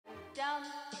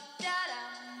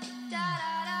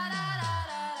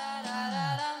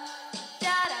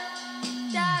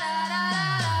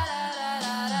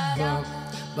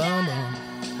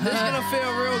This is gonna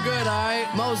feel real good, alright?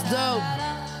 Most dope.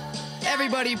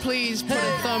 Everybody please put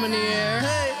a thumb in the air.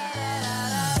 Hey.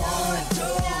 1, 2,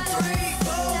 3,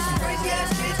 4. Some crazy ass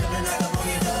kids coming knock up on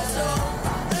your door, so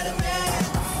let 'em in,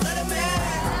 let 'em in,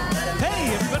 let 'em in.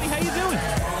 Hey everybody, how you doing?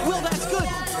 Well, that's good.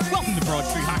 Welcome to Broad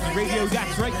Street Hockey Radio.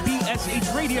 That's right,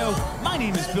 BSH Radio. My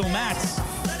name is Bill Matz.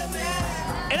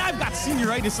 And I've got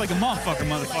senioritis like a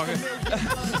motherfucker.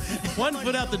 One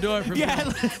foot out the door from Yeah,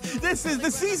 this is the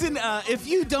season. If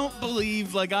you don't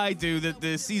believe, like I do, that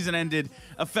the season ended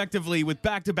effectively with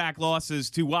back-to-back losses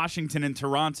to Washington and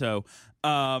Toronto,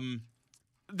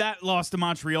 that loss to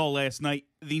Montreal last night,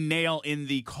 the nail in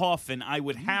the coffin, I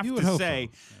would have to say.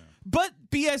 So. But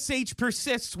BSH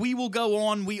persists. We will go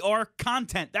on. We are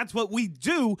content. That's what we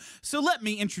do. So let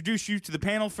me introduce you to the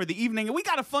panel for the evening. And we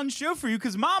got a fun show for you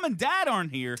because Mom and Dad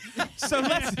aren't here. So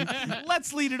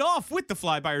let's lead it off with the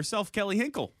fly by herself, Kelly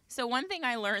Hinkle. So one thing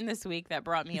I learned this week that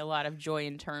brought me a lot of joy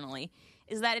internally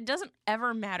is that it doesn't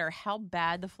ever matter how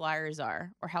bad the Flyers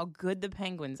are or how good the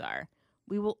Penguins are.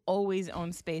 We will always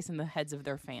own space in the heads of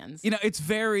their fans. You know, it's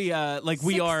very, like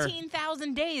we are...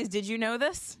 16,000 days. Did you know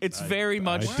this? It's very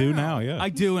much... I do now, yeah. I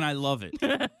do, and I love it.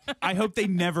 I hope they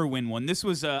never win one. This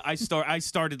was, I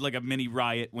started like a mini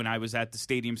riot when I was at the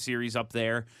Stadium Series up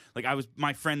there. Like,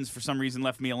 my friends, for some reason,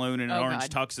 left me alone in an orange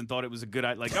tux and thought it was a good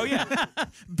idea. Like, oh, yeah,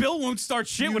 Bill won't start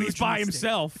shit when he's by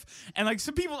himself. And, like,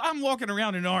 some people... I'm walking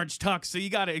around in an orange tux, so you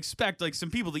got to expect, like, some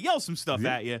people to yell some stuff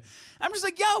at you. I'm just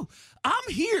like, yo, I'm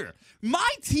here. My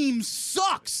team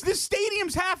sucks. This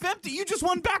stadium's half empty. You just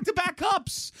won back-to-back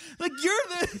cups. Like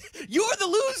you're the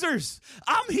losers.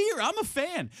 I'm here. I'm a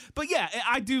fan. But yeah,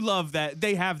 I do love that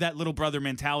they have that little brother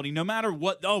mentality. No matter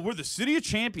what, we're the city of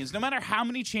champions. No matter how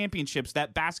many championships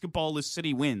that basketballless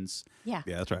city wins. Yeah.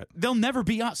 Yeah, that's right. They'll never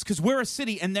be us because we're a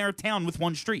city and they're a town with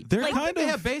one street. They're I don't kind think they of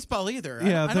have baseball either.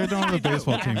 Yeah, I they don't don't have a think they do.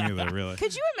 baseball team either, really.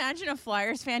 Could you imagine a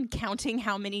Flyers fan counting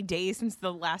how many days since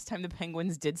the last time the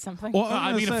Penguins did something? Well,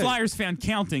 I mean, a Flyers fan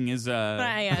counting is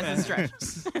yeah, it's a stretch.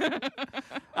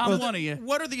 I'm one of you.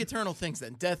 What are the eternal things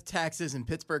then? Death, taxes, and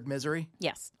Pittsburgh misery?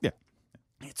 Yes. Yeah.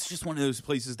 It's just one of those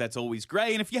places that's always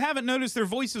gray. And if you haven't noticed their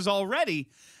voices already,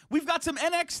 we've got some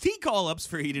NXT call-ups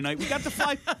for you tonight. We got the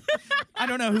Fly... I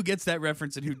don't know who gets that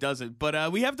reference and who doesn't,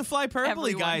 but we have the Fly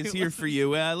Purpley guys here for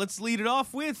you. Let's lead it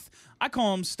off with, I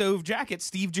call him Stove Jacket,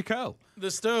 Steve Jaco. The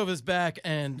stove is back,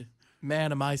 and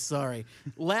man, am I sorry.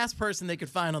 Last person they could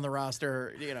find on the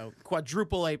roster,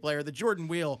 quadruple A player, the Jordan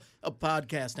Wheel of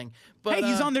podcasting. But, Hey,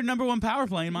 he's on their number one power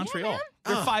play in Montreal. man.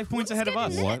 They're 5 points ahead of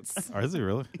us. What? Is he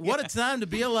really? What a time to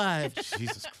be alive.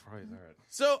 Jesus Christ. All right.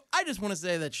 So I just want to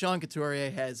say that Sean Couturier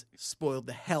has spoiled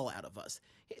the hell out of us.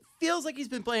 It feels like he's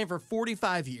been playing for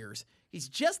 45 years. He's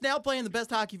just now playing the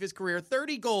best hockey of his career,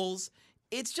 30 goals.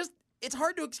 It's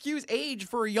hard to excuse age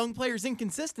for a young player's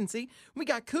inconsistency. We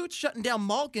got Coots shutting down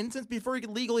Malkin since before he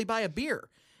could legally buy a beer.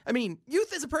 I mean,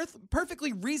 youth is a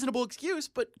perfectly reasonable excuse,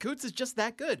 but Coots is just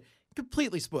that good.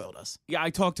 Completely spoiled us. Yeah,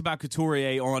 I talked about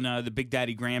Couturier on the Big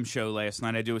Daddy Graham show last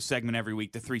night. I do a segment every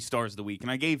week, the 3 stars of the week,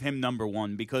 and I gave him number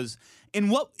one because in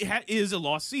what is a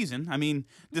lost season, I mean,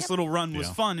 this little run was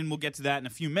fun, and we'll get to that in a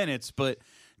few minutes, but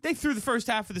they threw the first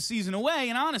half of the season away,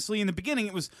 and honestly, in the beginning,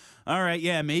 it was, all right,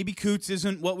 yeah, maybe Coots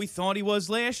isn't what we thought he was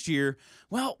last year.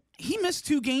 Well, he missed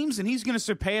 2 games, and he's going to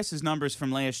surpass his numbers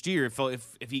from last year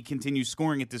if he continues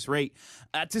scoring at this rate.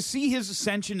 To see his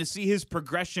ascension, to see his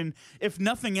progression, if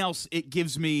nothing else, it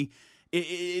gives me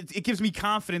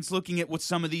confidence looking at what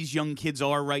some of these young kids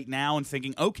are right now and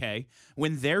thinking, okay,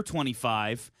 when they're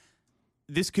 25,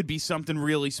 this could be something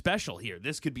really special here.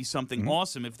 This could be something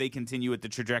awesome if they continue at the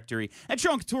trajectory. And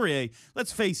Sean Couturier,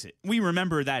 let's face it, we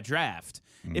remember that draft.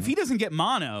 If he doesn't get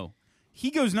mono, he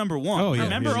goes number one. Oh, yeah.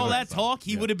 Remember all that talk?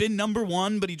 He Yeah. would have been number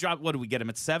one, but he dropped, what did we get him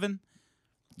at 7?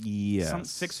 Yeah.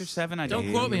 6 or 7?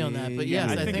 Don't quote me on that, but yes,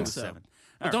 I I think it think was so. 7.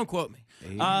 But don't quote me.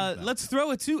 Let's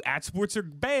throw it to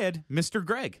 @SportsAreBad, Mr.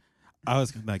 Greg.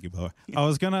 Thank you, Boy. I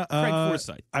was gonna. Craig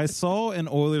Forsythe. I saw an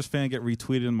Oilers fan get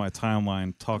retweeted in my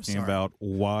timeline talking sorry. about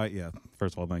why. Yeah,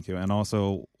 first of all, thank you, and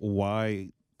also why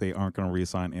they aren't going to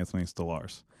re-sign Anthony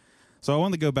Stolarz. So I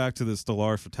wanted to go back to the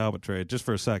Stolarz for Talbot trade just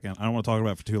for a second. I don't want to talk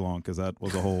about it for too long because that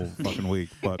was a whole fucking week.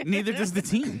 But Neither does the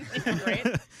team.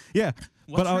 yeah,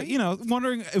 What but trade?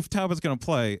 wondering if Talbot's going to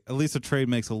play. At least the trade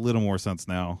makes a little more sense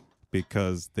now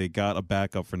because they got a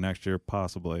backup for next year,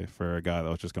 possibly for a guy that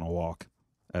was just going to walk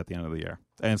at the end of the year.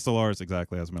 And Stolarz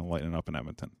exactly has been lighting up in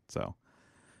Edmonton. So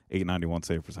 891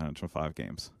 save percentage from 5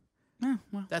 games.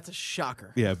 That's a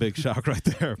shocker. Yeah, big shock right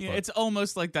there. Yeah, but- it's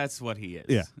almost like that's what he is.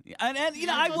 Yeah. and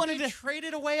I thought wanted they to.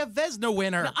 traded away a Vesna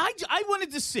winner. I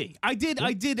wanted to see. I did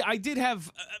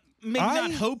have maybe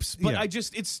not hopes, but yeah.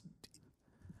 it's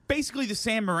basically the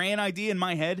Sam Moran idea in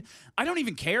my head. I don't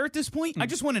even care at this point. I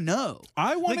just want to know.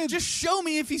 I wanted just show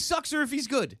me if he sucks or if he's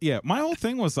good. Yeah, my whole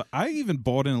thing was I even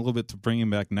bought in a little bit to bring him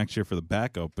back next year for the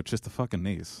backup, but just the fucking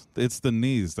knees. It's the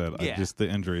knees that the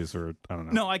injuries are. I don't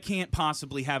know. No, I can't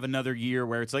possibly have another year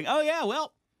where it's like, oh yeah,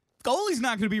 well, goalie's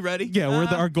not going to be ready. Yeah, where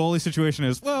our goalie situation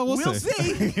is. Well, we'll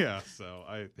see. Yeah, so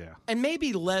And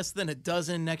maybe less than a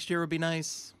dozen next year would be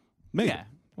nice. maybe. Yeah.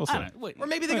 We'll I see. don't- wait, Or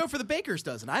maybe they go for the Baker's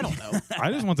dozen. I don't know.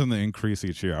 I just want them to increase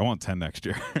each year. I want 10 next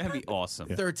year. that'd be awesome.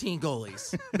 13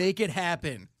 goalies. Make it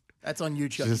happen. That's on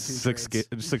YouTube. Just six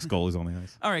goalies on the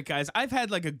ice. All right, guys. I've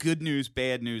had like a good news,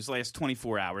 bad news last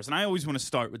 24 hours, and I always want to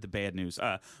start with the bad news.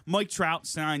 Mike Trout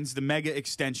signs the mega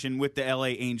extension with the LA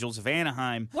Angels of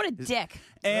Anaheim. What a dick.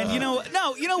 And you know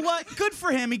what? Good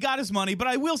for him. He got his money. But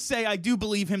I will say I do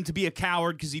believe him to be a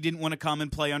coward because he didn't want to come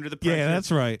and play under the pressure. Yeah,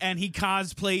 that's right. And he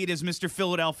cosplayed as Mr.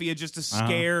 Philadelphia just to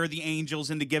scare the Angels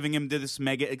into giving him to this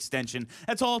mega extension.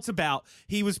 That's all it's about.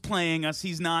 He was playing us.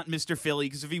 He's not Mr. Philly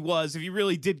because if he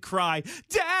really did cry,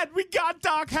 Dad, we got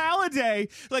Doc Halladay,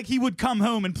 like he would come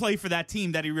home and play for that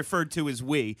team that he referred to as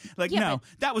we. Like, Yeah, no,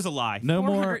 but- that was a lie. No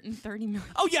more. 430 million.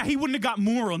 Oh yeah, he wouldn't have got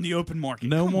more on the open market.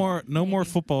 No Come more. No more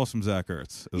footballs from Zach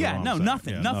Ertz. is Yeah, what I'm no, saying.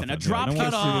 nothing, Yeah, nothing. A Yeah, drop no more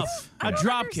cut off. students. I A don't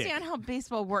drop kick. understand how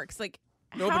baseball works. Like,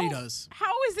 Nobody how- does.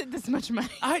 How is it this much money?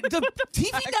 The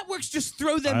TV networks just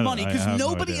throw I them don't- money I because have no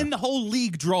nobody idea. in the whole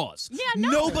league draws. Yeah, no.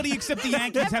 Nobody except the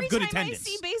Yankees Every have good time attendance. I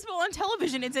see baseball on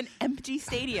television, it's an empty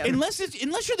stadium. Unless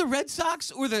you're the Red Sox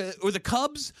or the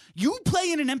Cubs, you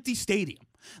play in an empty stadium.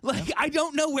 Like I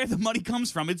don't know where the money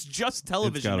comes from. It's just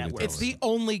television gotta be networks. It's the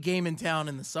only game in town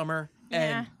in the summer.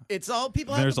 Yeah. And it's all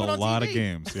people have There's to put a on lot of TV.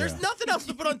 games, There's yeah. nothing else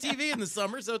to put on TV in the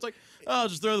summer, so it's like, oh, I'll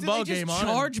just throw the Do ball they just game on.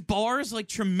 charge bars like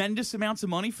tremendous amounts of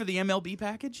money for the MLB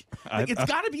package? Like, it's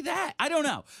got to be that. I don't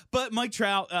know. But Mike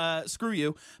Trout, screw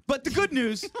you. But the good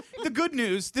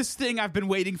news, this thing I've been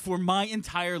waiting for my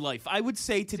entire life. I would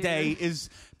say today is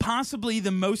possibly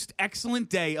the most excellent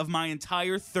day of my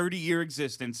entire 30-year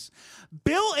existence.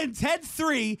 Bill and Ted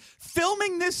 3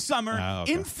 filming this summer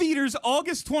okay. in theaters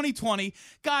August 2020.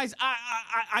 Guys,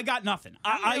 I got nothing.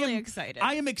 I'm really I am excited.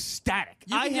 I am ecstatic.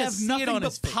 You I can have just see it nothing on but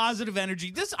his face. positive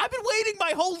energy. I've been waiting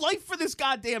my whole life for this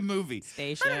goddamn movie.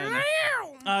 Station.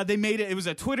 They made it. It was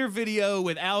a Twitter video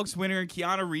with Alex Winter and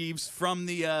Keanu Reeves from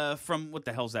the from what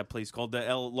the hell's that place called?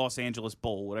 The Los Angeles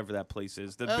Bowl, whatever that place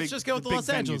is. Let's just go with the big Los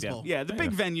venue Angeles down- Bowl. Yeah, the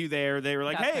big venue there. They were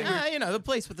like, Got hey, that. we're the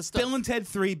place with the stuff. Bill and Ted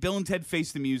 3, Bill and Ted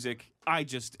Face the Music. I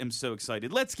just am so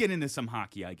excited. Let's get into some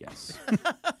hockey, I guess.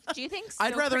 Do you think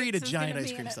I'd rather eat a Socrates is giant gonna ice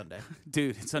be cream in it? sundae.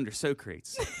 Dude, it's under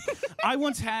Socrates. I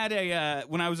once had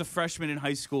when I was a freshman in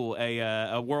high school,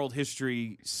 a world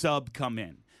history sub come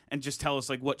in and just tell us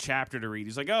like what chapter to read.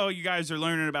 He's like, "Oh, you guys are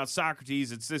learning about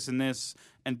Socrates. It's this and this."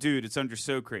 And dude, it's under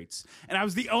Socrates. And I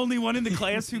was the only one in the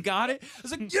class who got it. I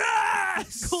was like,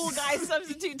 yes! Cool guy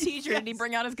substitute teacher. Did he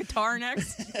bring out his guitar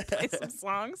next? Play some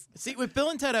songs? See, with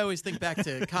Bill and Ted, I always think back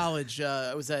to college.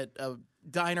 I was at a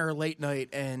diner late night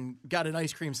and got an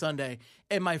ice cream sundae,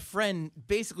 and my friend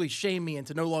basically shamed me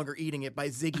into no longer eating it by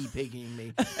Ziggy Piggying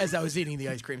me as I was eating the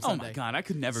ice cream Oh sundae. my God, I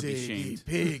could never be shamed. Ziggy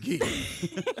Piggy.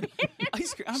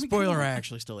 Ice cream. I mean, Spoiler, come I on.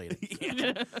 actually still ate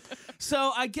it.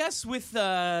 So I guess with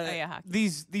hockey.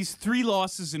 these 3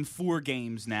 losses in 4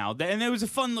 games now, and there was a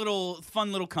fun little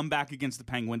comeback against the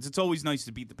Penguins. It's always nice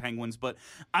to beat the Penguins, but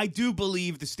I do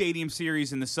believe the Stadium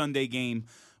Series and the Sunday game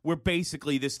were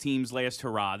basically this team's last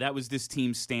hurrah. That was this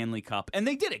team's Stanley Cup, and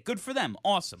they did it. Good for them.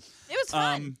 Awesome. It was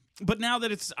fun. But now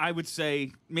that it's, I would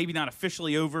say, maybe not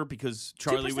officially over because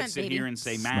Charlie would 2%, sit baby. here and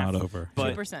say It's math. not over.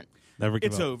 But 2%. Never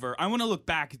give it's up. over. I want to look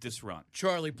back at this run.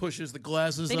 Charlie pushes the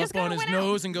glasses They up just on gotta his win out.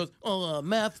 nose and goes, "Oh,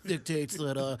 math dictates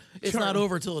that it's not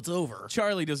over till it's over."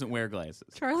 Charlie doesn't wear glasses.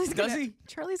 Charlie's Does gonna, he?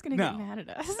 Charlie's gonna No. get mad at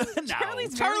us. No,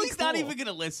 Charlie's Charlie's not cool. even going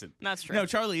to listen. That's true. No,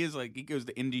 Charlie is like, he goes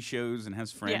to indie shows and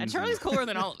has friends. Yeah, Charlie's and cooler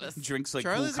than all of us. drinks like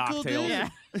Charlie's cool a cool cocktails.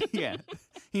 dude. Yeah.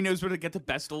 He knows where to get the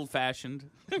best old fashioned.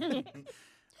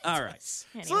 All right. So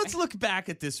Anyway. let's look back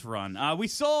at this run. We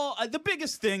saw the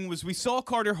biggest thing was we saw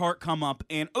Carter Hart come up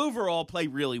and overall play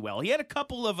really well. He had a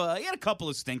couple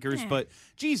of stinkers, but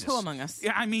Jesus, Who among us?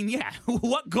 Yeah, I mean, yeah,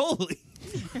 what goalie?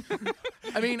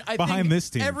 I mean, I Behind think this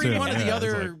team, every too. one of the Yeah,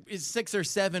 other is 6 or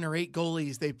 7 or 8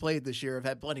 goalies they played this year have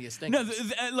had plenty of stinkers.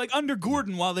 No, like under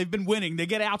Gordon, while they've been winning, they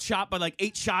get outshot by like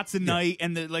 8 shots a night,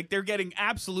 and they're getting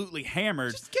absolutely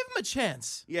hammered. Just give him a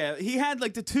chance. Yeah, he had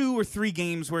like the 2 or 3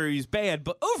 games where he's bad,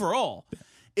 but overall,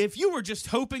 if you were just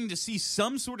hoping to see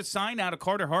some sort of sign out of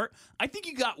Carter Hart, I think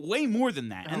you got way more than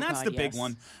that. And Oh, that's God, the big yes.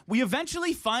 one. We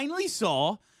eventually finally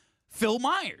saw Phil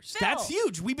Myers. Phil. That's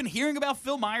huge. We've been hearing about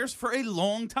Phil Myers for a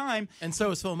long time. And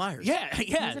so is Phil Myers. Yeah.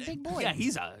 He's a big boy. Yeah,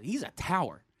 he's a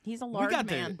tower. He's a large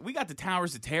man. We got the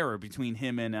towers of terror between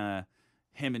him and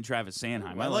Travis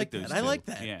Sanheim. Ooh, I like that. those. I two. like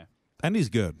that. Yeah. And he's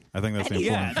good. I think that's the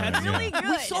Yeah, important thing. That's really yeah.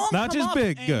 good. Saw him Not come just up,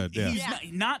 big, and good, yeah.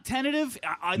 He's not tentative.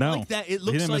 I No. like that. It He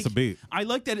looks didn't like miss a beat. I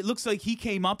like that. It looks like he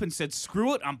came up and said,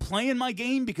 "Screw it, I'm playing my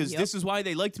game because Yep. this is why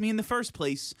they liked me in the first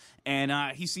place." And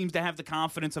he seems to have the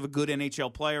confidence of a good NHL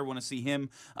player. Want to see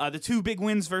him. The two big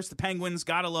wins versus the Penguins.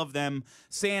 Gotta love them.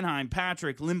 Sanheim,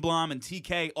 Patrick, Lindblom, and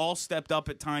TK all stepped up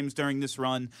at times during this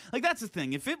run. Like that's the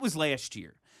thing. If it was last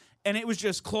year. And it was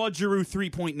just Claude Giroux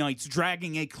 3-point nights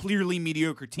dragging a clearly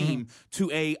mediocre team to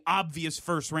a obvious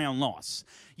first round loss.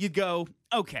 You'd go,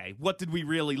 okay, what did we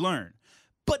really learn?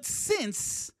 But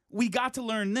since we got to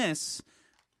learn this,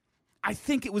 I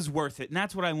think it was worth it. And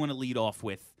that's what I want to lead off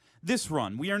with. This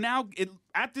run. We are now,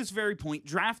 at this very point,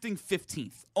 drafting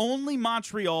 15th. Only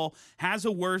Montreal has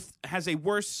a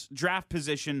worse draft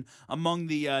position among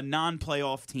the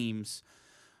non-playoff teams.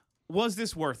 Was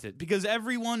this worth it? Because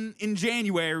everyone in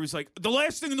January was like, the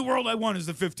last thing in the world I want is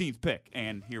the 15th pick.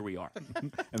 And here we are.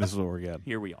 And this is what we're getting.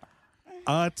 Here we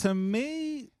are. To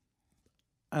me,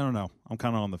 I don't know. I'm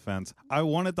kind of on the fence. I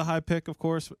wanted the high pick, of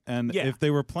course, and Yeah. if they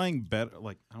were playing better,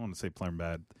 like I don't want to say playing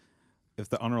bad, if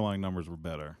the underlying numbers were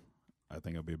better, I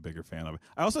think I'd be a bigger fan of it.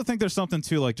 I also think there's something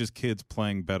to like just kids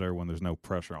playing better when there's no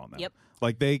pressure on them. Yep.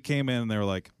 Like they came in and they were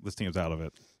like, this team's out of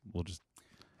it. We'll just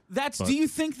Do you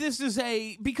think this is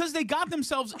because they got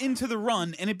themselves into the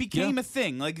run and it became a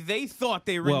thing? Like they thought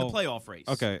they were in the playoff race.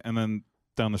 Okay, and then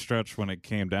down the stretch when it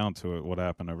came down to it, what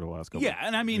happened over the last couple? Yeah,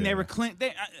 and I mean they were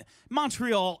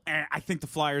Montreal. I think the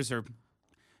Flyers are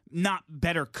not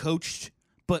better coached,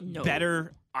 but No.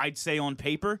 better, I'd say, on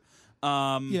paper.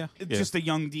 Just a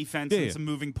young defense and some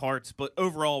moving parts, but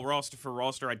overall, roster for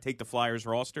roster, I'd take the Flyers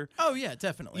roster. Oh yeah,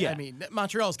 definitely. Yeah. I mean,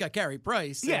 Montreal's got Gary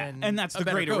Price. Yeah, and that's a the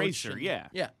better great coach, eraser, and- yeah.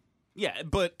 yeah. Yeah,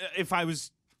 but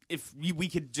if we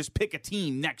could just pick a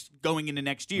team going into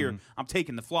next year, I'm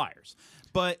taking the Flyers.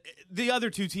 But the other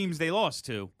two teams they lost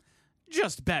to,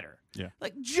 just better. Yeah.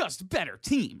 Like just better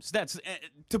teams. That's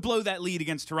to blow that lead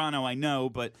against Toronto. I know,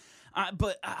 but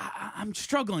I'm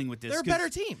struggling with this. They're a 'cause better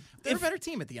team. They're a better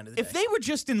team at the end of the If day. they were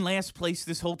just in last place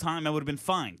this whole time, I would have been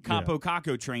fine. Capo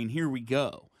Caco train. Here we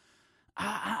go.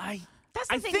 I That's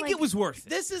the thing, think like, it was worth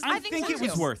it. I think think so it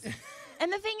was too. worth it.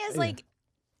 And the thing is, like,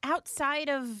 outside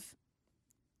of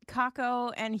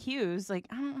Kako and Hughes, like,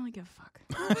 I don't really give a fuck.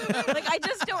 Like, I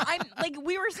just don't. I'm like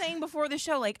we were saying before the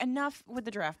show, like, enough with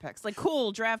the draft picks. Like,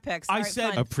 cool draft picks. I All right, said-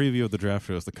 fine. A preview of the draft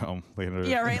show is to come later.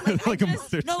 Yeah, right, like, like I a month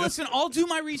just- or No, two. listen, I'll do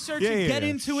my research and get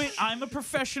into it. I'm a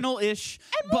professional-ish,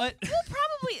 but We'll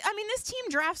probably. I mean, this team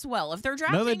drafts well. If they're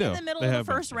drafting they in do. the middle They of have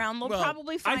the been. first round, they'll Well,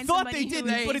 probably find I thought somebody they who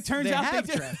didn't, but it turns they out have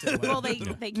they did. drafted well, well. they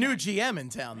New can. GM in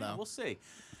town though. we'll see.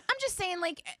 I'm just saying,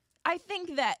 like, I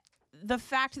think that the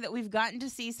fact that we've gotten to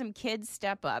see some kids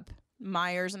step up,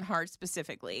 Myers and Hart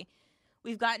specifically,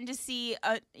 we've gotten to see,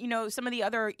 some of the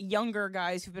other younger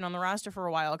guys who've been on the roster for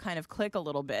a while kind of click a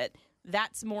little bit.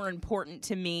 That's more important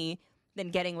to me than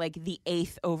getting, like, the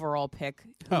 8th overall pick,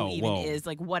 who is,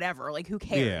 like, whatever. Like, who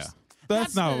cares? Yeah.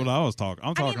 That's not what I was talking.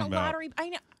 I'm I talking mean, a about. lottery. I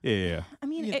know. Yeah. I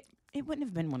mean, it wouldn't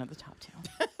have been one of the top two.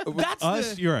 That's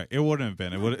Us, you're right. It wouldn't have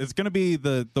been. It's going to be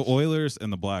the Oilers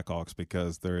and the Blackhawks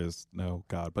because there is no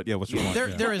God. But yeah, what's your point? Yeah.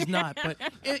 There is not. But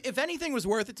if anything was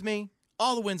worth it to me,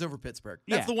 all the wins over Pittsburgh.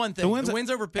 That's Yeah. the one thing. The The wins- wins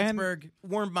over and- Pittsburgh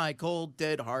warmed my cold,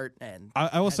 dead heart. And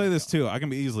I will had say to this go. too. I can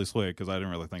be easily swayed because I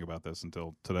didn't really think about this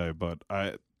until today. But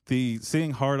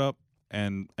seeing Hardup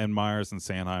and Myers and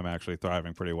Sanheim actually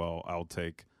thriving pretty well, I'll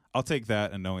take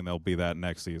that, and knowing they'll be that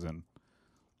next season.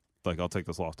 Like I'll take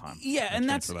this lost time. Yeah, and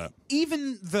that's for that.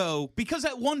 even though because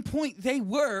at one point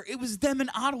it was them in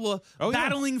Ottawa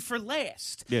battling for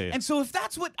last. Yeah. And so if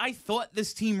that's what I thought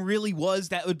this team really was,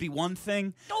 that would be one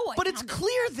thing. Oh, I but it's found it.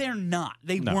 clear they're not.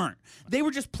 They No. weren't. They were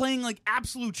just playing like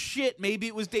absolute shit. Maybe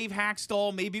it was Dave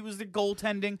Hackstall. Maybe it was the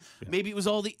goaltending. Maybe it was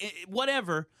all the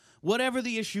whatever. Whatever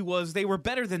the issue was, they were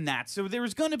better than that. So there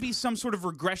was going to be some sort of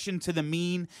regression to the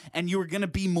mean, and you were going to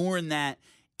be more in that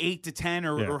 8 to 10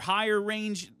 or higher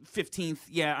range. 15th.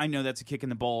 Yeah, I know that's a kick in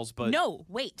the balls, but No,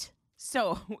 wait.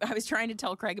 So I was trying to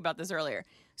tell Craig about this earlier.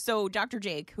 So Dr.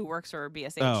 Jake, who works for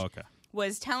BSH, Oh, okay.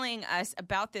 was telling us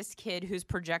about this kid who's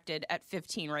projected at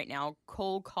 15 right now,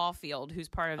 Cole Caulfield, who's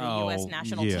part of the U.S.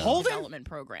 National yeah. Team Holden? Development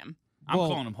Program. I'm Well,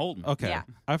 calling him Holden. Okay. Yeah.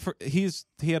 He had a He's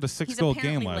 6-goal apparently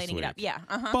game last lighting week. it up. Yeah,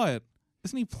 But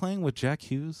isn't he playing with Jack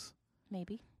Hughes?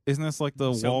 maybe. Isn't this like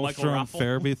the So Michael Wallstrom Ruffle?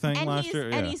 Fairby thing And last he's, year?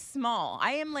 and Yeah. he's small.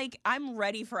 I'm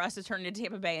ready for us to turn into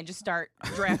Tampa Bay and just start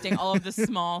drafting all of the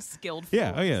small, skilled Yeah,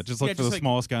 oh forwards. yeah, just look Yeah, for just the like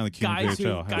smallest guy in the guys who-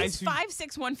 QMJHL. guys He's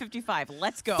 5'6", 155.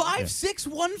 Let's go. 5'6",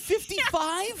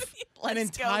 155. Let's An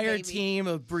go, entire baby. team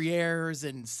of Brières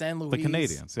and San Luis. The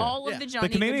Canadians. Yeah. All of Yeah. the Johnny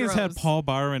The Canadians had Gaudreaus. Paul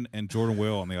Byron and Jordan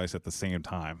Will on the ice at the same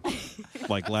time,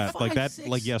 like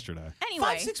yesterday. Anyway,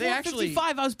 5'6", They actually-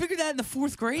 155. I was bigger than that in the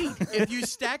 4th grade. If you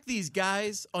stack these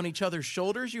guys on each other's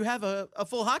shoulders, you have a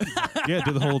full hockey team. Yeah,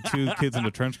 do the whole 2 kids in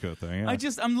a trench coat thing. Yeah.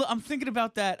 I'm thinking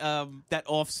about that that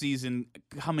off season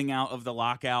coming out of the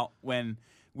lockout when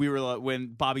when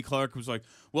Bobby Clark was like,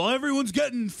 well, everyone's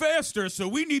getting faster, so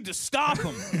we need to stop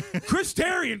them. Chris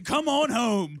Therien, come on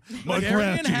home. Mike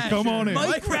Darian Ratchey, come on in.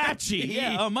 Mike Ratchey,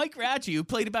 yeah, Mike Ratchey, who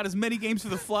played about as many games for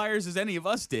the Flyers as any of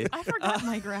us did. I forgot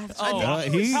Mike Ratchey. I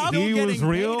think he he was still was getting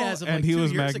real paid as of, and like, he 2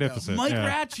 was years ago. magnificent. Mike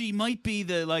yeah. Ratchey might be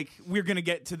the we're gonna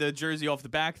get to the jersey off the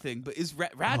back thing, but is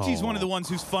Ratchey's one of the ones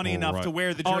who's funny enough right. to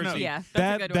wear the Oh, jersey? no. Yeah,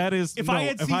 that's a good that one. is If no, I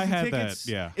had season tickets, tickets,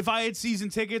 yeah. If I had season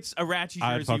tickets, a Ratchey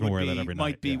I'd jersey fucking would wear be, that every might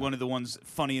night, be yeah. one of the ones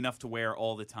funny enough to wear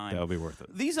all the time. That'll be worth it.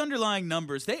 These underlying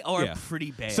numbers, they are Yeah. pretty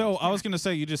bad. So I was going to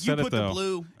say, you just you said put it though. the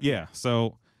blue. Yeah.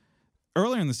 So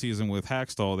earlier in the season with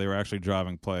Hackstall, they were actually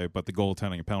driving play, but the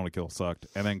goaltending and penalty kill sucked.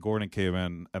 And then Gordon came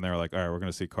in, and they were like, "All right, we're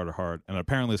going to see Carter Hart." And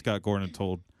apparently, Scott Gordon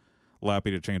told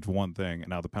Lappy to change one thing, and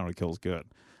now the penalty kill is good.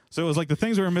 So it was like the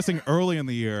things we were missing early in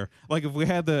the year. Like if we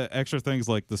had the extra things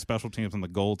like the special teams and the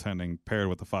goaltending paired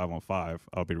with the 5-on-5,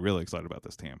 I'll be really excited about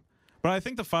this team. But I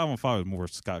think the 5-on-5 is more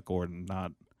Scott Gordon,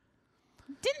 not.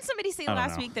 Didn't somebody say don't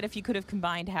last know. week that if you could have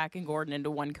combined Hack and Gordon into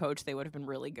one coach, they would have been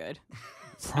really good?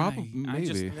 Probably, I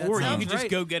just, maybe. or you sounds could just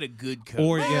right. go get a good coach.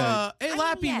 Or Hey, yeah, hey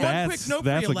Lappy, yeah. one That's- quick note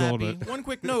that's for you, a goal Lappy. to- One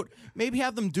quick note. Maybe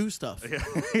have them do stuff.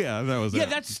 yeah, that was yeah, it.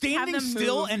 that's standing them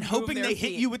still move- and move hoping their they hit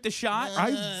feet. you with the shot.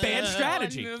 Bad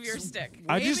strategy. Move your stick.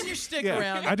 I Waving just your stick yeah,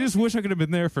 around. I just wish I could have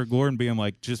been there for Gordon being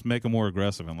like, just make him more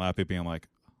aggressive, and Lappy being like,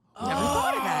 Never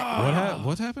thought of that.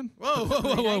 what happened? Whoa, whoa,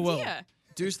 whoa, whoa, whoa. Idea.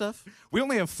 Do stuff. We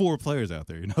only have 4 players out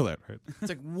there. You know that, right?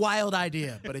 It's a wild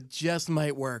idea, but it just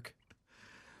might work.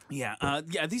 Yeah,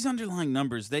 these underlying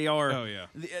numbers, they are. Oh, yeah.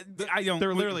 I don't.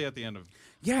 They're literally at the end of.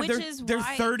 Yeah, Which they're, is they're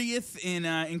why- 30th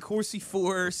in Corsi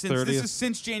 4 since 30th. this is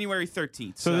since January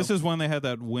 13th. So this is when they had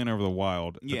that win over the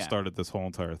Wild that Yeah. started this whole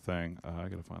entire thing. I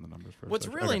gotta find the numbers for. What's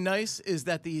really nice is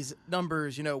that these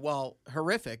numbers, while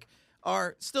horrific,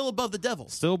 are still above the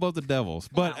Devils. still above the Devils,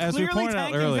 but as we Clearly pointed out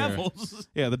tanking earlier, Devils.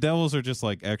 yeah, the Devils are just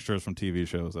like extras from TV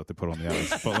shows that they put on the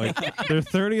ice. But like they're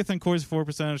 30th in Corsi 4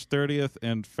 percentage, 30th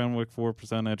in Fenwick 4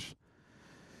 percentage,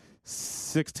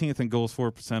 16th in goals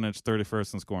 4 percentage,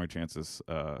 31st in scoring chances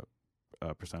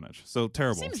percentage. So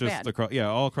terrible. Seems just bad. across, yeah,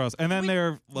 all across. And then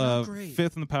they're Not great.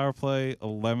 5th in the power play,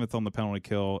 11th on the penalty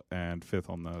kill, and 5th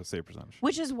on the save percentage.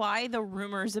 Which is why the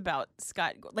rumors about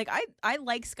Scott, like I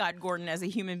like Scott Gordon as a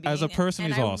human being. As a person,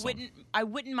 and he's I awesome. I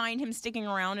wouldn't mind him sticking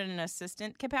around in an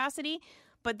assistant capacity.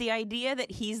 But the idea that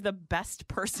he's the best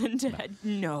person to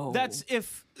no. That's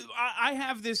if I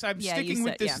have this. I'm Yeah, sticking you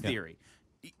with said- this yeah. theory.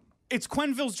 It's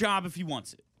Quenneville's job if he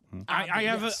wants it.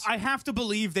 Yes. I have to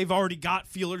believe they've already got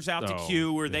feelers out to Oh,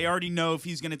 Q, or they yeah. already know if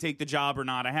he's going to take the job or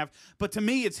not. But to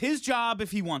me, it's his job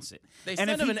if he wants it. They And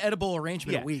send if him he- an edible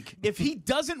arrangement Yeah. a week. If he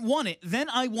doesn't want it, then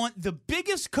I want the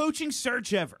biggest coaching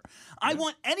search ever. I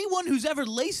want anyone who's ever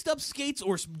laced up skates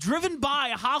or driven by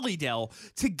a Hollydale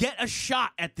to get a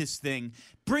shot at this thing.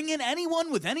 Bring in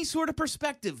anyone with any sort of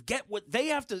perspective. Get what they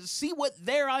have to see, what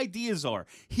their ideas are.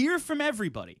 Hear from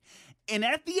everybody. And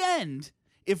at the end,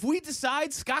 if we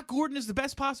decide Scott Gordon is the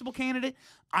best possible candidate,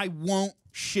 I won't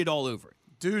shit all over it.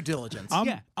 Due diligence.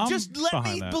 I'm Just let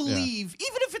behind me that, yeah. believe,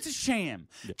 even if it's a sham.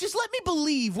 Just let me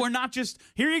believe we're not just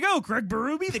here. You go, Craig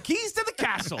Berube, the keys to the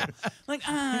castle. Like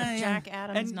Jack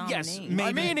Adams and nominee. yes, I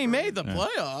maybe. mean, he made the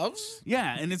playoffs.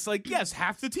 Yeah, and it's like yes,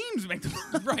 half the teams make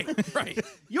the right.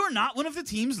 You're not one of the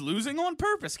teams losing on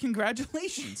purpose.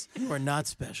 Congratulations. You are not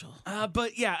special.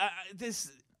 But yeah,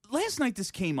 this last night this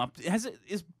came up.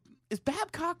 Is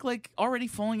Babcock like already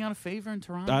falling out of favor in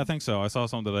Toronto? I think so. I saw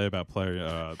something today about player. he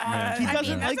I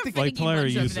doesn't mean, like that's a the like finicky player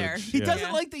bunch up usage. there. He Yeah.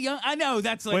 doesn't like the young. I know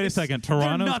that's like. Wait a it's- second, they're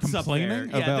Toronto's nuts up there. complaining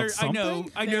Yeah, about I know.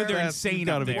 something? I know they're That's insane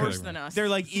gotta up be there. Worse than us. They're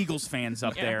like Eagles fans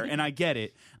up there, and I get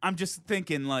it. I'm just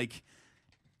thinking like.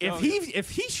 If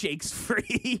he shakes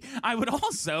free, I would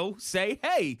also say,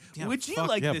 "Hey, would you fuck,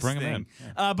 like yeah, this bring him thing?"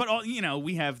 in. But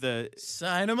we have the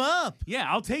Sign him up.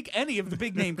 I'll take any of the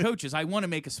big name coaches. I want to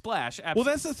make a splash. Well,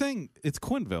 that's the thing. It's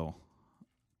Quenneville,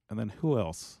 and then who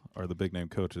else are the big name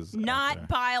coaches? out Not there?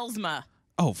 Bilesma.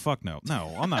 Oh fuck no,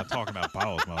 I'm not talking about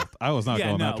Bilesma. I was not Yeah,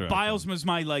 going no. that direction.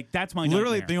 Bilesma's that's my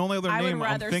Literally, nightmare. the only other I would name I'm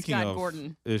rather thinking Scott of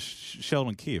Gordon. is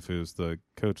Sheldon Keefe, who's the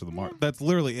coach of the Mark. That's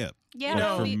literally it. Yeah, Like,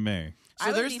 no, for we- me. I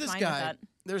So would there's be this fine with guy. that.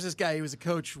 There's this guy. He was a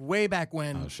coach way back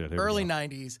when, Oh, shit, here we early go.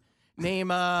 '90s. Name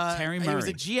Terry He was a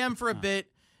Murray. GM for a bit.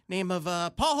 Name of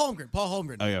Paul Holmgren. Paul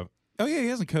Holmgren. Oh yeah. Oh yeah, he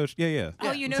hasn't coached. Yeah.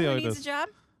 Oh, you know See who how he needs does. a job?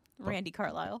 Randy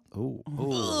Carlisle. Oh.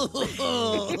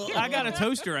 I got a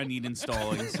toaster I need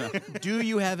installing. So. Do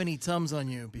you have any Tums on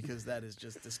you? Because that is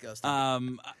just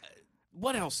disgusting.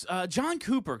 What else? John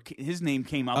Cooper, his name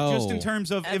came up just in Oh.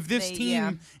 terms of if this they- team,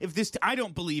 yeah. if this, I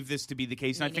don't believe this to be the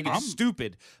case, and I Me think neither. it's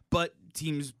stupid. But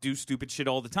teams do stupid shit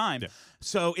all the time. Yeah.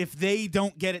 So if they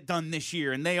don't get it done this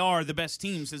year, and they are the best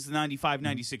team since the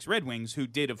 95-96 Red Wings, who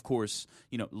did, of course,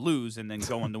 lose and then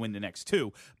go on to win the next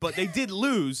two, but they did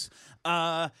lose.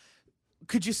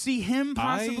 Could you see him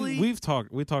possibly? We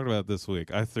talked about it this week.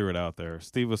 I threw it out there.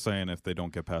 Steve was saying if they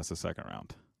don't get past the second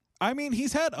round. I mean,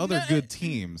 he's had other good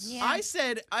teams. Yeah. I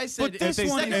said But this if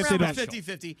the one second is round was special.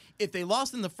 50-50. If they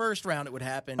lost in the first round, it would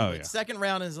happen. Oh, But yeah. second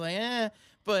round is like,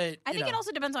 but I think it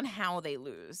also depends on how they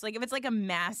lose. Like if it's like a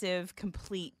massive,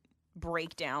 complete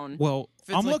breakdown. Well, if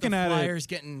it's I'm like looking the at Flyers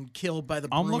getting killed by the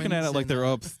I'm looking at it Bruins like and, they're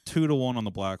up 2-1 on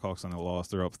the Blackhawks and they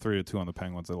lost. They're up 3-2 on the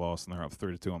Penguins. They lost, and they're up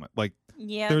 3-2 on the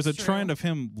Yeah, There's a that's true. trend of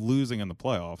him losing in the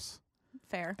playoffs,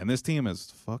 Fair. and this team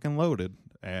is fucking loaded.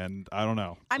 And I don't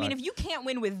know. I mean, if you can't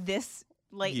win with this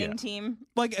Lightning Yeah. team,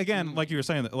 like again, like you were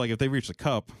saying, that like if they reach the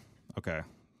cup, okay,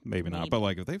 maybe not. Maybe. But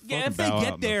like if they fucking Yeah, if they bow out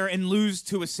get in the- there and lose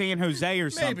to a San Jose or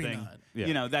Maybe something, not.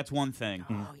 Yeah. that's one thing.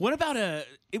 Oh, What about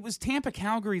it was Tampa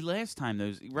Calgary last time,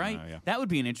 those right? Yeah. That would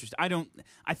be an interest.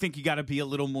 I think you got to be a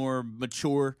little more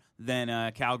mature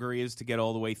than Calgary is to get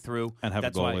all the way through. and have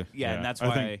that's a goalie. Why, and that's I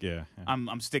why think, yeah.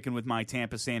 I'm sticking with my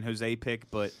Tampa San Jose pick.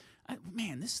 But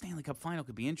man, this Stanley Cup final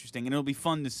could be interesting, and it'll be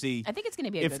fun to see I think it's going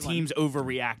to be a if good teams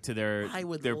overreact to their I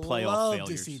would playoff love failures.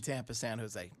 to see Tampa San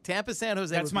Jose. Tampa San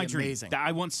Jose That's would my be dream. amazing.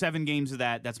 I want 7 games of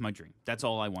that. That's my dream. That's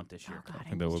all I want this year. one. Oh, God,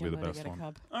 think that need would be the Joe to best get a one.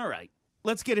 cup. All right.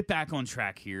 Let's get it back on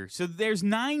track here. So there's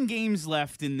 9 games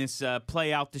left in this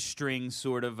play out the string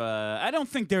sort of. I don't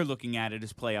think they're looking at it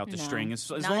as play out the No, string as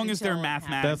not long as they're until it happens.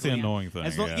 mathematically. That's the annoying thing.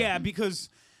 As lo- yeah. because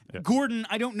Gordon,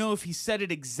 I don't know if he said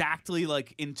it exactly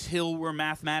like until we're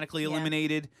mathematically Yeah.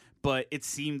 eliminated, but it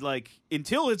seemed like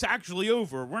until it's actually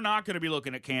over, we're not going to be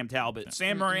looking at Cam Talbot.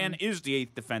 Sam Moran is the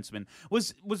 8th defenseman.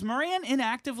 Was Moran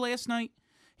inactive last night?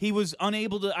 He was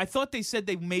unable to. I thought they said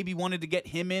they maybe wanted to get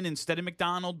him in instead of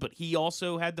McDonald, but he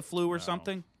also had the flu or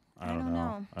something. I don't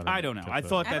know. I don't know. get I that.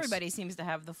 thought that's Everybody seems to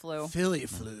have the flu. Philly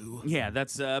flu. yeah,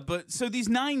 that's but so these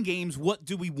 9 games, what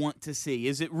do we want to see?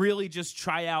 Is it really just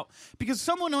try out? Because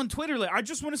someone on Twitter, like, I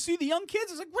just want to see the young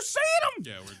kids. It's like we're seeing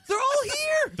them. Yeah, They're all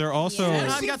here. They're also Yeah.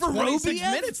 And I See got 26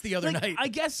 Vorobiev? minutes the other Like, night. I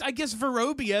guess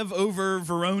Vorobiev over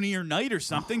Veroni or Knight or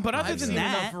something. But other I've than seen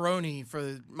that, enough Veroni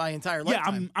for my entire yeah,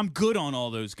 lifetime. I'm good on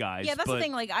all those guys. Yeah, that's but the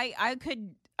thing. Like,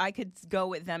 I could go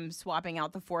with them swapping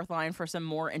out the 4th line for some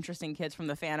more interesting kids from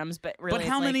the Phantoms, but really, But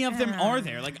how it's like, many of them eh. are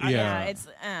there? Like, Yeah, Yeah. it's.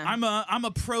 I'm a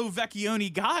pro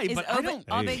Vecchione guy, Is but I don't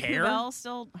Obe care. Kubel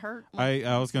still hurt?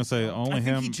 I was gonna say only I think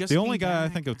him. he just The only came guy I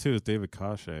back. think of too is David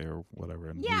Cachet or whatever.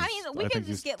 And Yeah, I he's- mean, we think could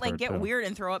he's just hurt, get too. weird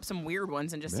and throw up some weird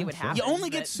ones and just see Yeah, what sure. happens. You only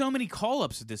get but- so many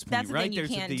call-ups at this point, That's the right? thing, you There's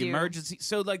can't the do- emergency.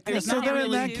 So like, I there's think So not then in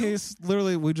really that do. case,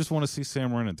 literally, we just want to see Sam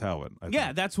Morin and Talbot. I yeah,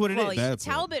 think. that's what it is. Well, That's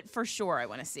Talbot for sure. I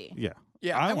want to see. yeah.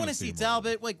 Yeah, I wanna want to see more.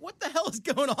 Talbot. Like, what the hell is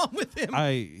going on with him?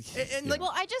 And like,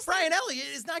 Well, I just Brian Elliott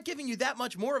is not giving you that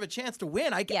much more of a chance to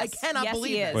win. I Yes, cannot yes,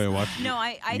 believe he it. is. Wait, watch. No,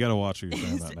 I You gotta watch who you're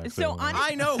saying that next. So to. honest-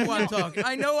 I know who I'm talking.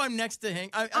 I know I'm next to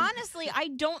him. honestly, I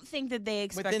don't think that they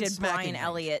expected smacking Brian range.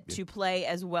 Elliott to play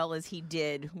as well as he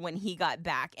did when he got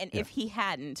back. And if he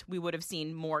hadn't, we would have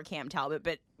seen more Cam Talbot.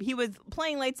 But he was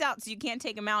playing lights out, so you can't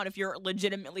take him out if you're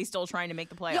legitimately still trying to make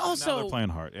the playoffs. Yeah, Now also, they're playing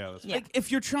hard. Yeah, that's Yeah. like,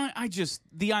 if you're trying,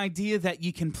 the idea that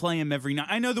you can play him every night.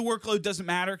 I know the workload doesn't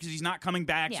matter because he's not coming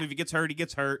back. So Yeah. if he gets hurt, he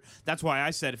gets hurt. That's why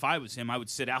I said if I was him, I would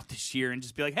sit out this year and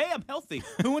just be like, hey, I'm healthy.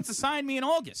 Who wants to sign me in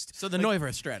August? So the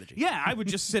Neuwirth strategy. Yeah, I would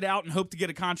just sit out and hope to get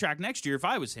a contract next year if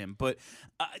I was him. But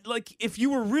like, if you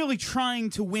were really trying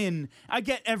to win, I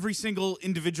get every single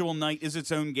individual night is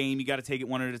its own game. You got to take it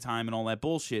one at a time and all that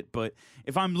bullshit. But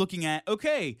if I'm looking at,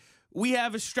 okay, we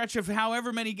have a stretch of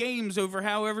however many games over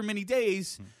however many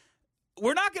days.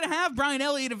 We're not going to have Brian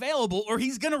Elliott available, or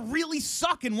he's going to really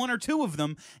suck in 1 or 2 of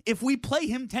them if we play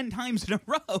him 10 times in a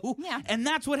row. Yeah. And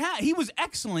that's what happened. He was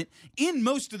excellent in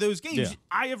most of those games. Yeah.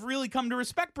 I have really come to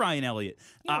respect Brian Elliott.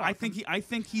 I think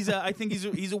he's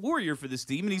a warrior for this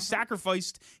team, and he's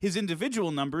sacrificed his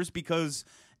individual numbers because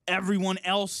everyone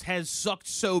else has sucked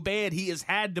so bad he has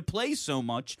had to play so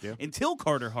much until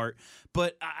Carter Hart.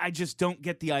 But I just don't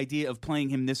get the idea of playing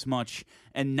him this much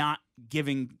and not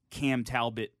giving Cam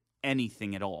Talbot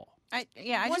anything at all. I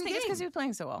just think it's because he was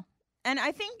playing so well. And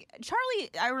I think Charlie,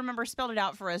 I remember, spelled it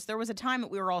out for us. There was a time that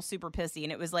we were all super pissy,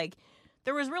 and it was like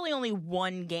there was really only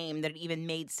one game that it even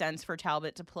made sense for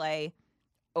Talbot to play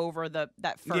over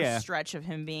that first stretch of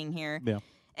him being here. Yeah.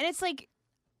 And it's like,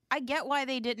 I get why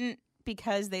they didn't,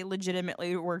 because they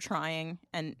legitimately were trying,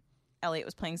 and Elliott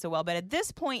was playing so well. But at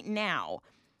this point now,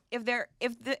 if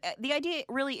the idea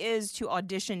really is to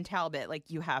audition Talbot, like,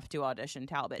 you have to audition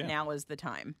Talbot. Yeah. Now is the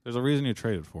time. There's a reason you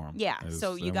traded for him. Yeah,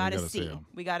 so you got to see.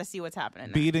 We got to see what's happening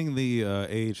there. Beating the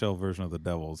AHL version of the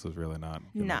Devils is really not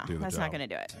going to do the that's job. not going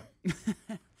to do it.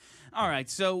 All right,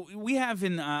 so we have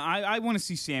I want to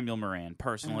see Samuel Morin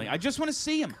personally. I just want to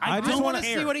see him. I just want to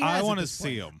see what he has. I want to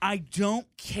see him. I don't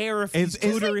care if he's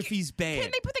good or if he's bad.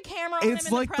 Can they put the camera on him It's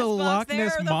in like the Loch press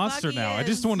Ness box? monster now. I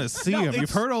just want to see him.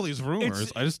 You've heard all these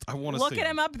rumors. I want to see him. Look at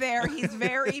him up there. He's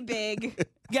very big.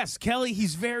 Yes, Kelly,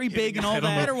 he's very big and all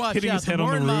that. Better watch hitting out. his head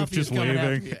on the Morin roof, Mafia's just coming waving.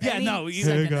 after you. Yeah, no.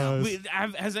 Hey, guys.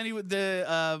 Has anyone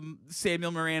the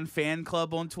Samuel Morin fan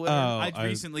club on Twitter? I've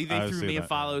Recently they threw seen me a that,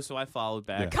 follow, so I followed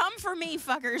back. Yeah. Come for me,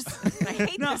 fuckers. I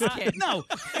hate this kid. No,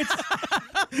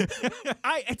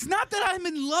 it's not that I'm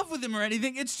in love with him or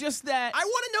anything. It's just that I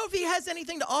want to know if he has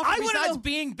anything to offer I wanna besides know-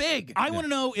 being big. I want to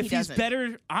know if he's doesn't.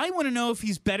 better. I want to know if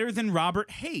he's better than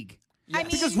Robert Haig. I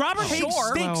mean, Because Robert Haig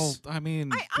sure. stinks. Well, I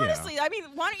mean, Honestly, why don't you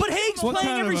But give Haig's him a- playing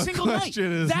kind every of a single night.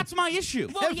 question is- That's my issue.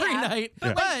 Well, every yeah, night,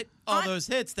 but, but all on- those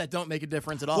hits that don't make a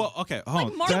difference at all. well, okay,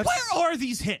 hold on. Mark, That's- Where are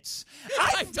these hits?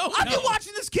 I've been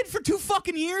watching this kid for 2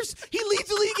 fucking years. He leads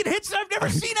the league in hits, and I've never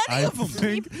seen any of them.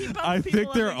 He bumps I people think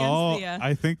up they're against all. the,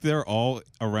 I think they're all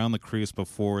around the crease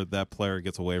before that player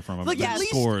gets away from him. Like and at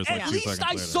least, scores like at 2 least seconds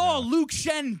I later. saw Yeah. Luke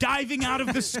Shen diving out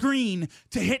of the screen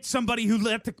to hit somebody who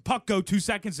let the puck go 2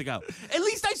 seconds ago. At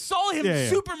least I saw him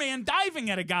Superman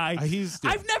diving at a guy.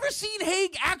 I've never seen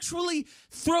Haig actually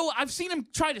throw. I've seen him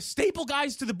try to staple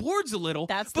guys to the boards a little.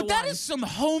 That's but the that one. is some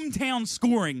hometown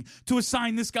scoring to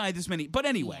assign this guy this many. But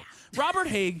anyway, Robert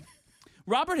Haig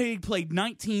played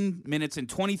 19 minutes and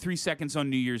 23 seconds on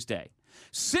New Year's Day.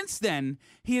 Since then,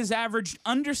 he has averaged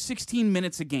under 16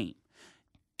 minutes a game.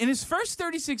 In his first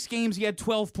 36 games, he had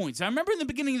 12 points. I remember in the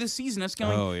beginning of the season, us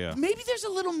going, maybe there's a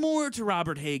little more to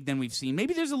Robert Haig than we've seen.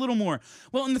 Maybe there's a little more.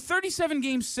 Well, in the 37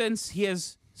 games since, he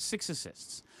has 6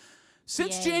 assists.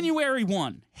 Since January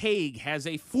 1, Haig has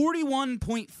a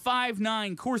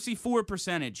 41.59 Corsi for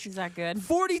percentage. Is that good?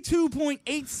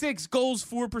 42.86 goals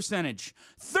for percentage.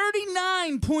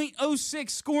 39.06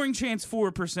 scoring chance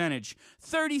for percentage.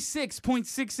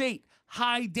 36.68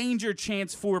 high danger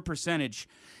chance for percentage.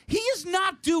 He is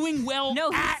not doing well No,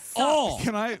 he at sucks. all.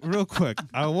 Can I real quick?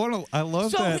 I love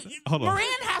So that. Hold on. Morin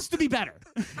has to be better.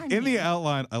 In the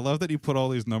outline, I love that you put all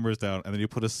these numbers down and then you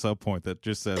put a sub point that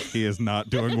just says he is not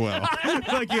doing well.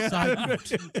 Side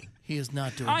note, he is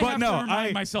not doing. I But have no, to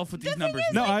remind myself with these numbers.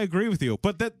 No, I agree with you,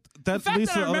 but that The fact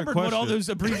leads that to I the other remembered question. what all those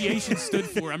abbreviations stood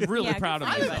for, I'm really Yeah, proud of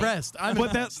good for I'm you. myself. impressed. I'm But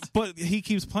impressed. but he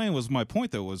keeps playing was my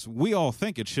point though was we all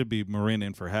think it should be Morin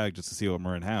in for Hag just to see what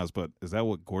Morin has, but is that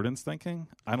what Gordon's thinking?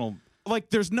 I don't like.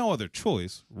 There's no other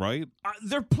choice, right?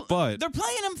 They're playing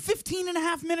him 15 and a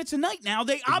half minutes a night now.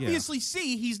 They obviously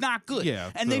see he's not good. Yeah,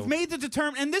 and they've made the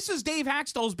determination. And this is Dave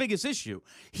Haxtell's biggest issue.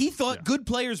 He thought good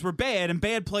players were bad and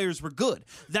bad players were good.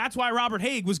 That's why Robert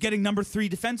Haig was getting number 3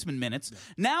 defenseman minutes.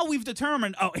 Now we've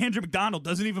determined, Andrew McDonald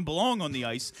doesn't even belong on the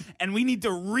ice, and we need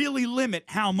to really limit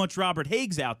how much Robert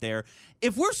Haig's out there.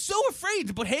 If we're so afraid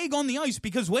to put Haig on the ice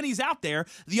because when he's out there,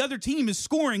 the other team is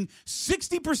scoring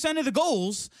 60% of the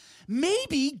goals,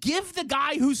 maybe give the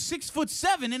guy who's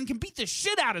 6'7" and can beat the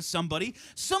shit out of somebody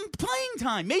some playing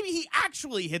time. Maybe he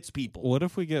actually hits people. What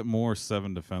if we get more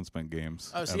 7 defenseman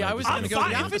games? Oh, see, And I then was just gonna have go a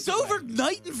the game? If it's opposite way.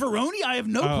 overnight in Veroni, I have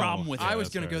no problem with it. I was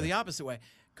that's going to fair, go the yeah. opposite way.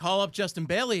 Call up Justin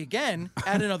Bailey again,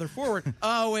 add another forward.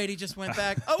 Oh, wait, he just went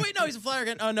back. Oh, wait, no, he's a Flyer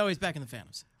again. Oh, no, he's back in the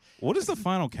Phantoms. What is the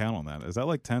final count on that? Is that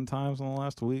like 10 times in the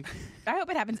last week? I hope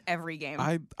it happens every game.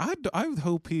 I would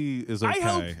hope he is I okay,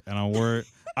 hope- and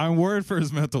I'm worried for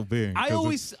his mental being. I 'cause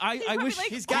always, I probably wish like,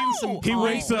 He's gotten some. he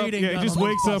wakes up. reading Yeah, he done just on him.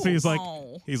 wakes up. And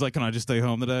Oh. he's like, "Can I just stay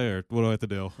home today, or what do I have to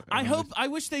do?" I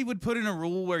wish they would put in a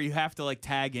rule where you have to like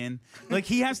tag in. Like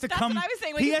he has to That's come. what I was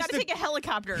saying. Like, he he's has got to take a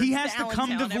helicopter. He has to come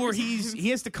to Allentown every Voorhees. time. He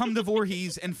has to come to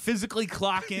Voorhees and physically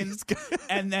clock in,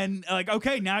 and then like,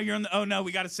 okay, now you're on the. Oh no,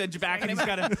 we got to send you back, and he's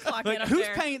got to. Clock Like, in up who's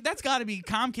there. paying? That's got to be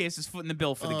Comcast's footing the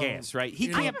bill for the gas, right? He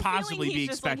you I can't have a feeling possibly he's be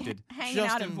just, like, expected. hanging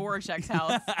out at Justin- Voracek's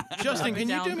house. Justin, can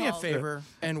you do me a Down favor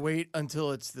and wait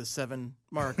until it's the 7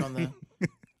 mark on the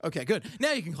Okay, good.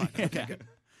 Now you can clock it. Okay, good.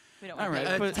 We don't All want right,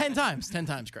 that. but- 10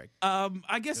 times, Greg.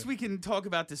 I guess we can talk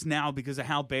about this now because of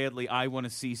how badly I want to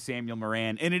see Samuel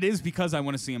Moran, and it is because I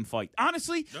want to see him fight.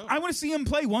 Honestly, I want to see him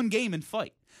play one game and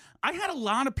fight. I had a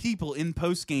lot of people in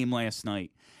post-game last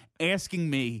night asking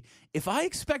me if I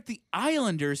expect the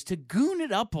Islanders to goon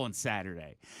it up on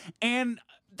Saturday. And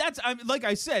like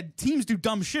I said, teams do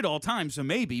dumb shit all the time, so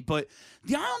maybe. But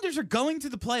the Islanders are going to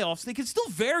the playoffs. They could still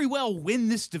very well win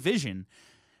this division.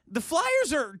 The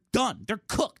Flyers are done. They're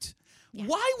cooked. Yeah.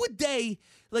 Why would they,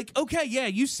 okay, yeah,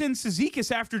 you send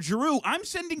Cizikas after Giroux. I'm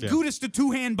sending Gudas to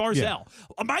two-hand Barzell.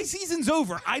 My season's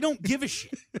over. I don't give a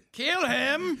shit. Kill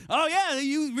him. Oh, yeah,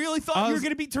 you really thought you were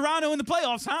going to beat Toronto in the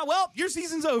playoffs, huh? Well, your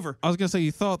season's over. I was gonna say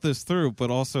you thought this through, but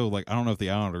also I don't know if the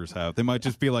Islanders have. They might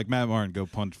just be like Matt Martin, go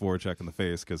punch Voracek in the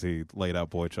face because he laid out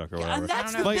Boychuk or whatever. And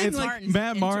that's I don't the know. thing. it's Martin's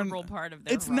Matt Martin- integral part of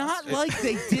their It's not roster. like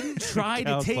they didn't try to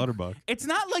Cal take. Clutterbuck. It's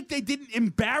not like they didn't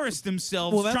embarrass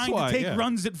themselves Well, that's trying why, to take yeah.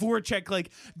 runs at Voracek. Like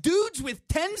dudes with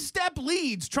 10-step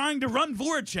leads trying to run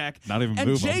Voracek. Not even and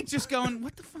move him. Jake just going,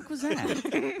 "What the fuck was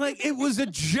that?" Like it was a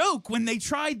joke when they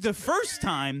tried the first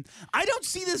time. I don't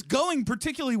see this going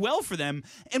particularly well for them.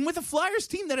 And with a Flyers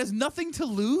team that has nothing to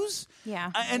lose,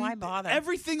 Yeah, and why bother?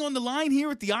 everything on the line here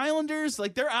with the Islanders,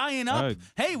 they're eyeing up. Right.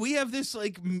 Hey, we have this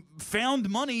found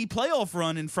money playoff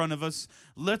run in front of us.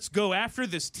 Let's go after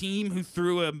this team who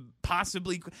threw a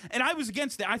possibly. And I was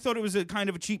against it. I thought it was a kind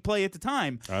of a cheap play at the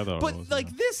time. I thought it but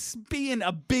was, this being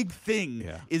a big thing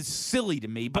Yeah. is silly to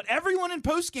me. But everyone in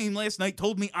post game last night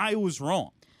told me I was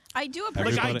wrong. I do Like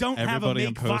appreciate. I don't have a everybody in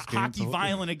make post-game hockey told me.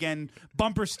 violent again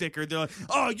bumper sticker. They're like,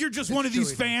 "Oh, you're just one of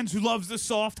these fans who loves the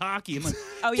soft hockey." I'm like,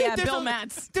 Oh, "Dude, yeah, there's Bill a-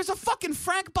 Matz. There's a fucking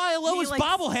Frank Bialowas He likes-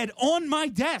 bobblehead on my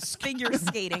desk. Figure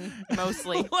skating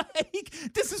mostly.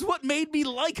 This is what made me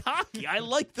like hockey. I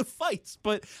like the fights,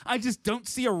 but I just don't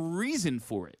see a reason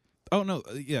for it. Oh no,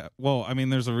 yeah. Well, I mean,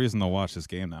 there's a reason to watch this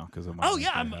game now because Oh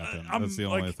yeah, I'm That's the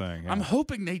only thing. Yeah. I'm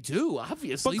hoping they do.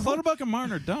 Obviously, But Clutterbuck and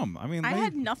Martin are dumb. I mean, I they-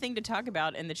 had nothing to talk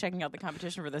about in the checking out the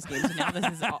competition for this game, so now this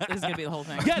is going to be the whole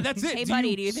thing. Yeah, that's it. Hey, Do buddy,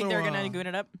 you- do you think so, they're going to goon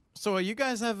it up? So you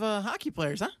guys have hockey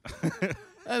players, huh?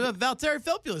 Valtteri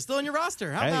Filppula still on your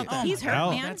roster. How Hey, about that? He's hurt,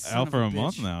 out, man. out for a bitch.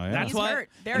 month now. Yeah. That's He's why- hurt.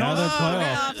 They're Now they're all-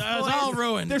 playoffs. It's all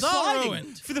ruined. They're It's all sliding.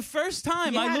 ruined. For the first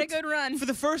time. You I had a looked, good run. For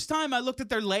the first time, I looked at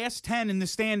their last 10 in the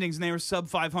standings, and they were sub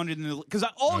 500. Because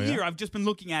all yeah? year I've just been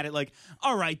looking at it like,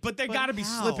 all right, but they got to be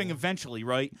how? slipping eventually,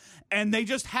 right? And they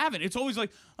just haven't. It's always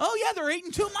like, oh yeah, they're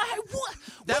 8-2. What?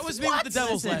 That was me with the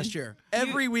Devils Listen, last year.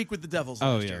 Every week with the Devils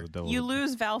Oh last yeah, year. the Devils. You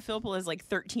lose Val Filppula's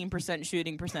 13%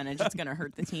 shooting percentage. It's going to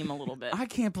hurt the team a little bit. I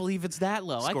can't believe it's that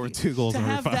low. Scored 2 goals to in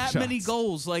every have 5 that many shots.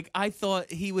 goals. Like I thought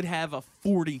he would have a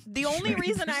 40. The only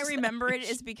reason I remember it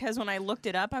is because when I looked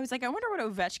it up, I was like, I wonder what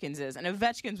Ovechkin's is, and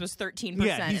Ovechkin's was 13%,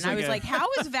 Yeah, he's and I like was a- like, how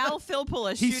is Val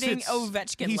Filppula He shooting sits-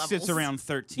 Ovechkin He levels? sits around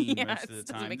 13 Yeah, most of it the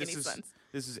doesn't time. make this any is sense.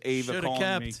 this is Ava Shoulda calling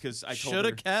kept. me because I told Shoulda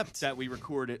her kept. that we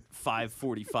record at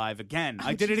 5:45 again.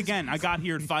 I did it again. I got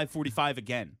here at 5:45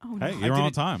 again. Oh, Hey, no. you're I did on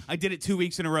it- time. I did it 2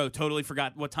 weeks in a row. Totally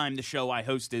forgot what time the show I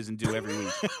host is and do every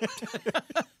week.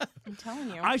 I'm telling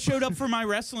you. I showed up for my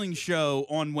wrestling show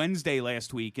on Wednesday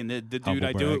last week, and the dude Humble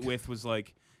I do it brag. with was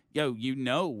like, "Yo,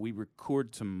 we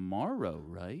record tomorrow,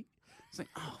 right?" It's like,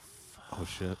 "Oh, Oh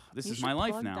shit. this You is should my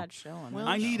life plug now." That show on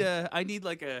I need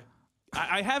like a.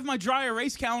 I have my dry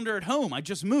erase calendar at home. I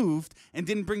just moved and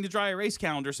didn't bring the dry erase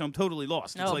calendar, so I'm totally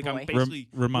lost. It's Oh, like I'm boy. basically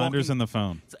Reminders walking, in the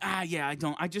phone. yeah, I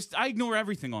don't. I ignore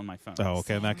everything on my phone. Oh,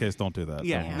 okay. In that case, don't do that.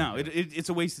 Yeah, Don't- no, it's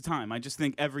a waste of time. I just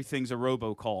think everything's a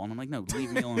robocall, and I'm like, no,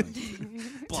 leave me alone.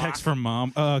 Block. Text from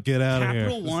mom. Oh, get out of here.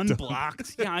 Capital One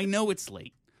blocked. Yeah, I know it's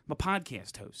late. I'm a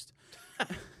podcast host.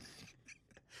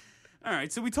 All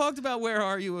right, so we talked about where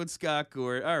are you with Scott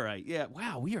Gord. All right, yeah.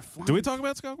 Wow, we are flying. Do we talk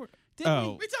about Scott? Did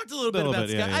Oh, We talked a little bit Little about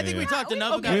bit, Scott. yeah, I think yeah, we yeah. talked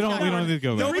enough Okay. about we don't. Scott We Gord. don't need to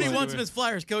go back. Nobody Let's wants do him it. as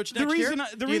Flyers coach next reason year.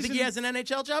 I- the Do you think reason- he has an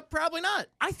NHL job? Probably not.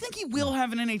 I think he will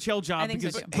have an NHL job I think so,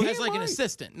 because too. But as He like an might.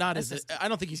 assistant, not as. I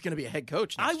don't think he's going to be a head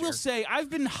coach. I Next will year. say I've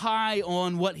been high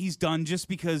on what he's done just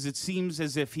because it seems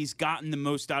as if he's gotten the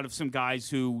most out of some guys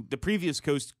who the previous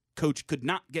coach could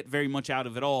not get very much out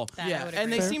of at all. That I Yeah, would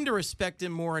and agree. they seem to respect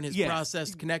him more in his Yeah.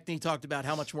 process connecting. He talked about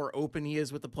how much more open he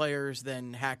is with the players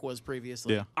than Hack was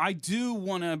previously. Yeah. I do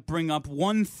want to bring up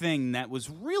one thing that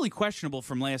was really questionable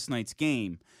from last night's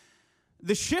game.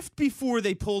 The shift before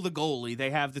they pull the goalie, they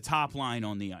have the top line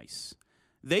on the ice.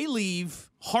 They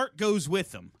leave, Hart goes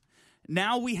with them.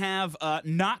 Now we have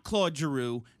not Claude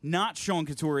Giroux, not Sean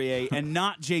Couturier, and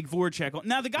not Jake Voracek.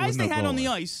 Now, the guys With no they had on the goalie.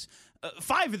 ice,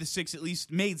 5 of the 6 at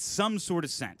least made some sort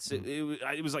of sense.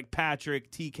 It was like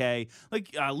Patrick, TK,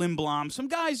 like Lindblom, some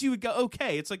guys you would go,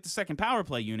 okay, it's like the second power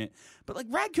play unit. But like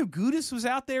Radko Gudas was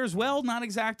out there as well, not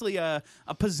exactly a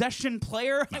possession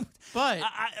player. But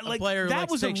a player who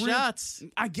likes to take shots.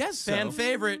 I guess so. Fan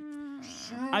favorite.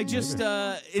 I just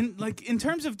in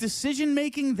terms of decision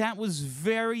making, that was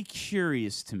very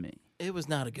curious to me. It was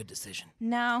not a good decision.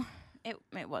 No,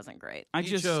 it wasn't great. I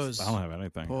He chose I don't have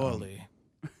anything. poorly.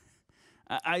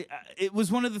 It was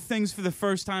one of the things for the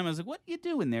first time I was like, what are you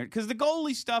doing there? Because the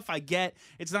goalie stuff I get.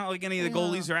 It's not like any of the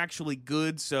goalies are actually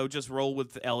good, so just roll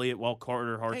with Elliott while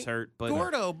Carter Hart's hurt. But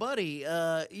Gordo, buddy,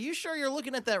 you sure you're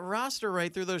looking at that roster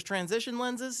right through those transition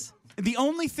lenses? the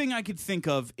only thing I could think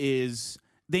of is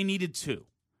they needed 2.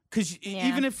 Because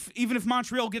even if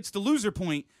Montreal gets the loser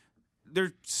point,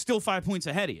 they're still 5 points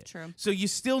ahead of you. True. So you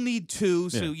still need 2.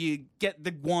 So Yeah. you get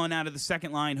the 1 out of the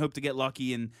second line, hope to get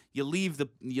lucky, and you leave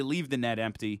the net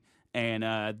empty, and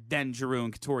then Giroux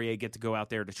and Couturier get to go out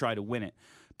there to try to win it.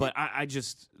 But I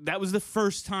just that was the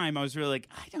first time I was really like,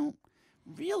 I don't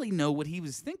really know what he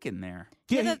was thinking there.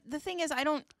 Yeah, the thing is, I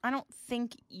don't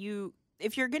think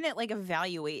if you're gonna like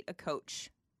evaluate a coach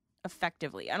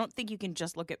effectively, I don't think you can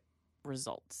just look at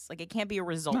results. Like it can't be a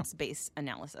results based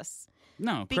analysis.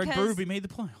 No, Because- Craig Berube made the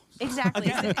playoffs.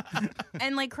 Exactly.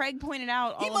 And like Craig pointed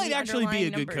out, all He of might the actually be a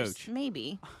underlying good numbers. coach.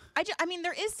 Maybe. I mean,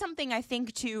 there is something I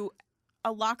think to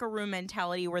a locker room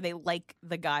mentality where they like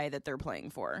the guy that they're playing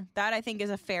for. That I think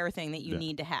is a fair thing that you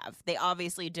need to have. They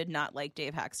obviously did not like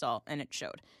Dave Haxtell, and it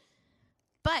showed.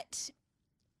 But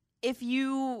if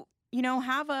you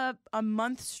have a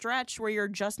month stretch where you're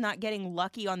just not getting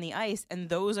lucky on the ice, and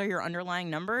those are your underlying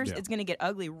numbers, Yeah. it's going to get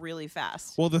ugly really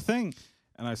fast. Well, the thing,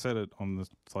 and I said it on the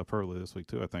hyperbole this week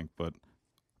too, I think, but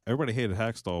everybody hated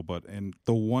Haxtall, but in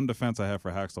the one defense I have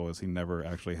for Haxtall is he never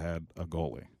actually had a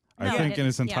goalie. No, I think in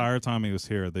his yeah. entire time he was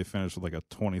here, they finished with like a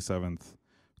 27th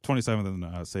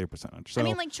in save percentage. So I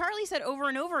mean, like Charlie said over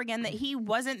and over again that he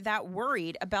wasn't that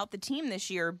worried about the team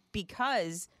this year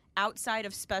because outside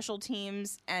of special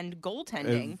teams and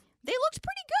goaltending, they looked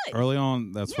pretty good. early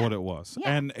on, that's Yeah. what it was,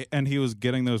 Yeah. and he was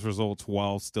getting those results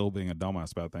while still being a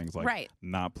dumbass about things like Right.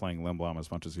 not playing Lindblom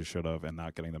as much as he should have and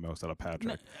not getting the most out of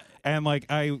Patrick. And like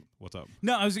what's up?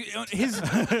 No, I was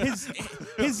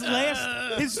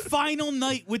his final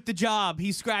night with the job.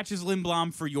 He scratches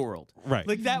Lindblom for Yorld. Right.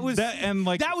 Like that was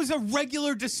that was a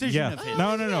regular decision Yeah. of his.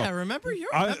 No. Yeah, remember? You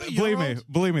I, remember your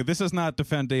believe me, this does not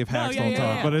defend Dave Haxtell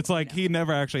talk, but it's like he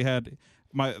never actually had.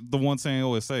 The one thing I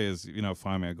always say is,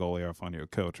 find me a goalie or I'll find you a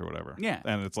coach or whatever. Yeah.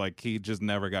 And it's like he just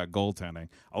never got goaltending.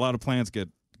 A lot of plans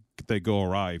they go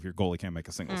awry if your goalie can't make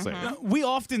a single save. We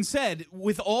often said,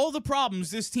 with all the problems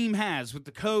this team has with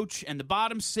the coach and the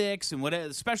bottom 6 and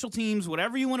whatever special teams,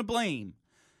 whatever you want to blame,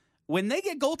 when they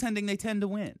get goaltending, they tend to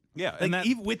win. Yeah, like and that-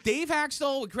 even with Dave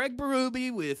Haxtell, with Craig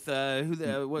Berube, with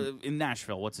in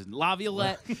Nashville, what's his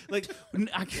Laviolette, like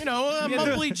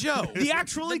Mumbly Joe. the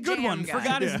actually The good jam one, guy.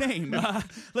 forgot his name.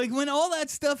 Like when all that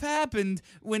stuff happened,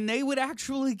 when they would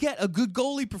actually get a good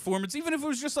goalie performance, even if it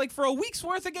was just like for a week's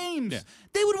worth of games,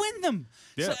 they would win them.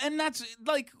 Yeah. So, and that's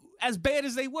like as bad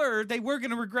as they were going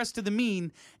to regress to the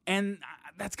mean, and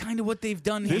that's kind of what they've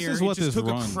done This here. is what it just this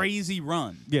took run- a crazy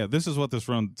run. Yeah, this is what this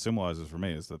run symbolizes for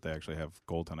me is that they actually have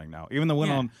goaltending now. Even the win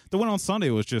Yeah. on Sunday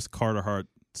was just Carter Hart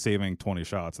saving 20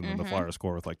 shots and then the Flyers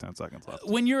score with like 10 seconds left.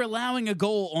 When you're allowing a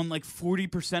goal on like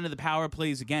 40% of the power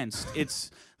plays against,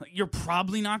 it's you're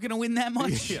probably not going to win that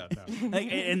much. Yeah, no. Like,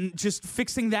 and just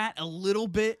fixing that a little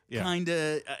bit, Yeah. kind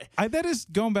of. That is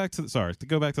going back to to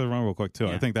go back to the run real quick too.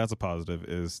 Yeah. I think that's a positive.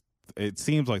 Is it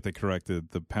seems like they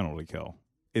corrected the penalty kill.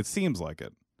 It seems like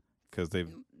it because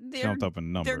they've jumped up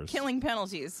in numbers. They're killing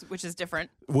penalties, which is different.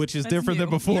 which is That's different than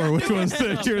new. before, which was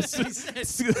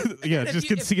just If you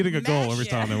conceding a goal mash- every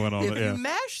time they went on If it. you Yeah.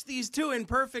 mash these two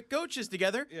imperfect coaches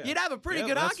together, you'd have a pretty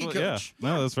good that's hockey what- coach. Yeah.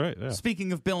 No, that's right. Yeah.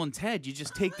 Speaking of Bill and Ted, you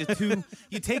just take the two.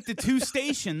 You take the two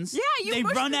stations. Yeah, you they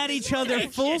mush run the at each other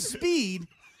full speed.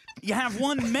 You have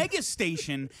one mega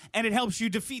station, and it helps you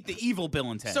defeat the evil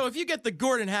Bill and Ted. So if you get the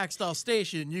Gordon Hackstall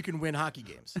station, you can win hockey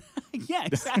games. yeah,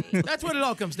 exactly. That's what it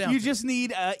all comes down You to. just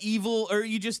need evil, or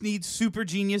you just need super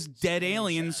genius dead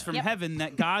aliens from Yep. heaven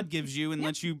that God gives you and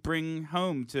lets you bring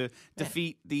home to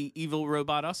defeat the evil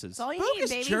robot us's. That's all you need, Bogus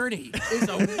baby. Journey is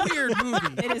a weird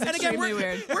movie. It is and again, extremely we're,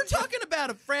 weird. we're talking about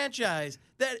a franchise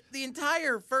that the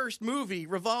entire first movie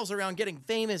revolves around getting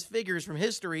famous figures from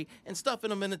history and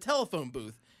stuffing them in a telephone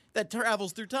booth that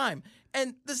travels through time.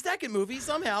 And the second movie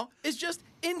somehow is just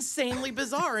insanely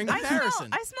bizarre in I comparison.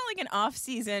 smell like an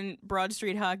off-season Broad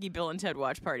Street Hockey Bill and Ted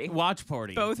watch party. Watch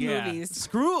party. Both yeah. movies.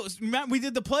 Screw Matt, we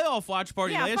did the playoff watch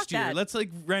party Yeah, last fuck year. that. Let's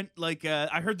rent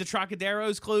I heard the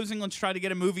Trocadero's closing. Let's try to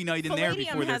get a movie night in there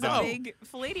before they're done.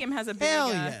 Palladium has a big Hell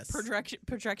yes.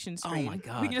 projection screen. my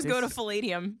God, we can just go to this-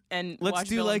 Palladium and Let's watch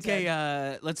do Bill like and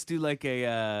Ted. let's do like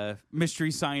a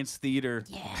Mystery Science Theater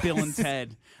Bill and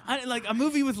Ted. Like a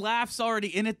movie with laughs already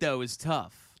in it though is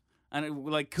tough. And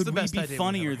could the we best be idea we've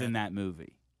funnier ever than had. that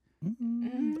movie? I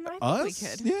think we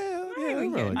Us? could. Yeah, we really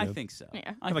could. I good. think so. Yeah.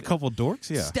 I And a think- couple dorks,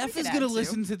 yeah. Steph could is add gonna to.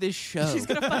 listen to this show. She's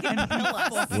gonna fucking kill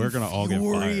us. We're gonna all get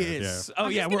fired. Yeah. Furious. Oh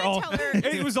I'm yeah, just we're gonna all. tell her-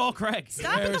 It was all Craig.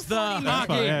 Stop at the There's 40 That's mark.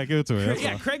 fine. Yeah, give it to me. That's Yeah,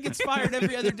 fine. Craig gets fired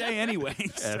every other day anyway.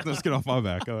 Yeah, let's get off my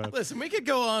back. Go ahead. Listen, we could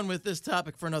go on with this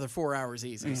topic for another 4 hours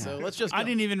easy. So let's just. I go.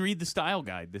 didn't even read the style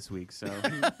guide this week, so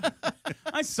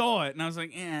I saw it and I was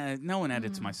like, no one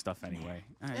edits my stuff anyway.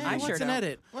 Hey, I what's sure an don't.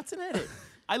 edit? What's an edit?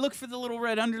 I look for the little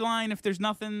red underline. If there's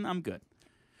nothing, I'm good.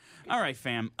 All right,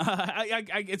 fam.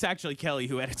 It's actually Kelly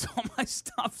who edits all my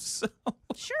stuff, so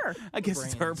Sure. I guess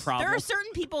it's her Brains. problem. There are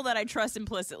certain people that I trust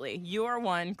implicitly. You are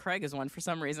one. Craig is one for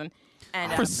some reason.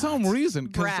 And For some reason,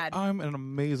 because Brad. I'm an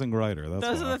amazing writer. That's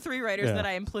those why. are the three writers Yeah. that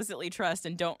I implicitly trust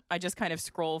and don't. I just kind of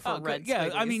scroll for red. yeah.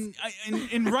 I squigglies. mean,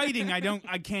 in writing,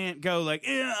 I can't go like.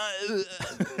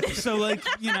 So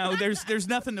there's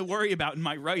nothing to worry about in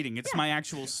my writing. It's my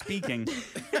actual speaking.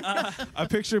 I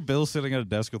picture Bill sitting at a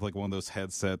desk with like one of those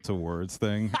headset to words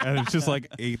thing, and it's just like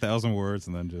 8,000 words,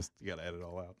 and then just you gotta edit it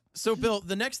all out. So, Bill,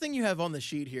 the next thing you have on the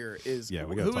sheet here is Yeah,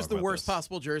 we gotta who talk is the about worst this.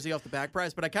 possible jersey off the back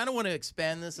prize, but I kind of want to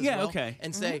expand this as Yeah, well okay.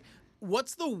 and say,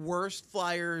 what's the worst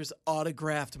Flyers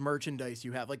autographed merchandise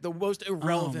you have? Like the most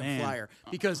irrelevant man. Flyer?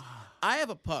 Because I have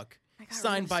a puck got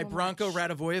signed by so Branko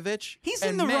much. Radovojevich. He's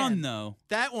and in the man, run though.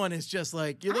 That one is just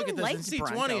like, you look I at this liked and see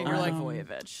Branko 20 and you're like,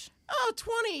 Radovojevich. oh,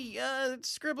 20,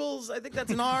 scribbles, I think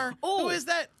that's an R. Oh. Who is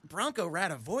that? Branko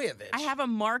Radovojevich. I have a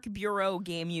Mark Bureau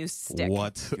game use stick.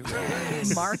 What?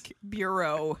 Mark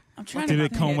Bureau. I'm trying Did to.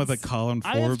 it come with a Colin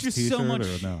I have Forbes just T-shirt so much.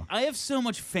 or no? I have so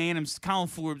much fandoms. Colin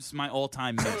Forbes is my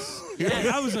all-time miss.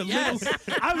 I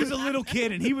was a little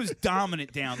kid, and he was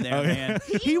dominant down there, Oh, yeah. man.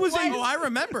 He was Oh, I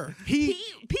remember.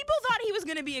 People thought he was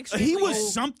going to be extremely he was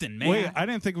old. something, man. Wait, I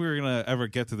didn't think we were gonna ever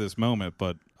get to this moment,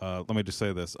 but let me just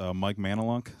say this: Mike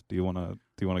Manalunk, do you want to Are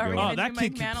we go? gonna oh, do that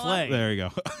Mike kid can Maniluk? play. There you go.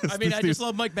 I mean, I just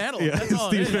love Mike Maniluk. Yeah, That's all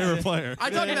it Steve's is. favorite player. I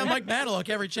talk about Mike Maniluk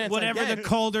every chance Whatever I the get.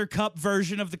 Calder Cup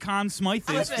version of the Conn Smythe is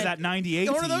for Listen, that '98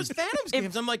 One of team. those Phantoms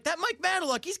games. I'm like, that Mike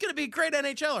Maniluk, he's going to be a great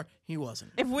NHLer. He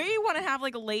wasn't. If we want to have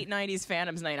like a late '90s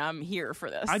Phantoms night, I'm here for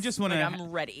this. I just wanna- Like,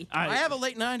 I'm ready. I have a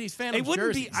late 90s Phantoms It wouldn't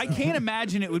jersey. be. I can't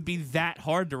imagine it would be that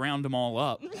hard to round them all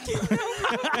up.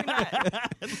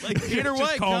 Like, Peter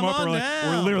White, Call him come up. on We're like,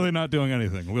 now. we're literally not doing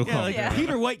anything. We'll call Like, him. Yeah.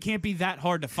 Peter White can't be that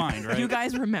hard to find, right? You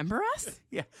guys remember us?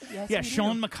 Yeah, yeah.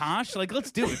 Sean McCosh, like,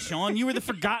 let's do it, Sean. You were the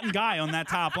forgotten guy on that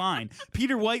top line.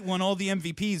 Peter White won all the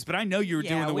MVPs, but I know you were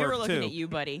doing Yeah, the we work were looking too. at you,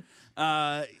 buddy.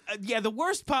 Yeah, the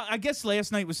worst part, I guess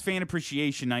last night was fan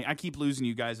appreciation night. I keep losing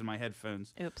you guys in my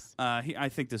headphones. Oops. I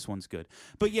think this one's good.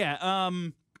 But yeah,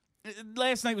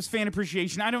 last night was fan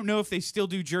appreciation. I don't know if they still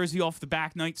do jersey off the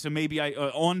back night, so maybe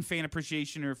on fan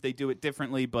appreciation or if they do it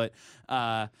differently. But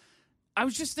I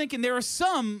was just thinking there are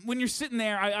some, when you're sitting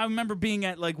there, I remember being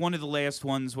at like one of the last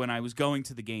ones when I was going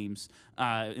to the games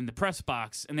in the press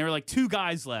box, and there were like two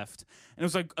guys left. And it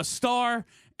was like a star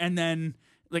and then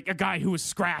like a guy who was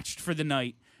scratched for the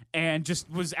night and just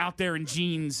was out there in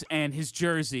jeans and his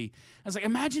jersey. I was like,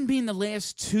 imagine being the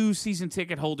last two season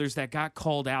ticket holders that got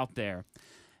called out there.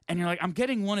 And you're like, I'm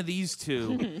getting one of these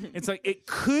two. It's like, it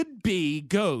could be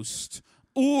Ghost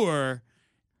or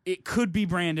it could be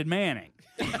Brandon Manning.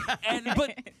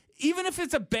 But even if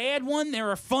it's a bad one, there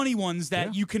are funny ones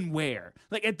that you can wear.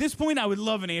 Like at this point, I would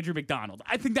love an Andrew McDonald.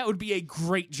 I think that would be a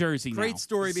great jersey. Great now.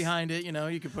 story behind it. You know,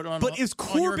 you could put it on, But is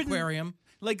on your Corbin aquarium.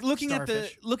 Like looking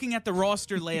Starfish. at the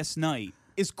roster last night?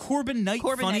 Is Corbin Knight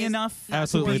Corbin funny Knight is enough? not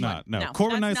Absolutely funny. not. No, No,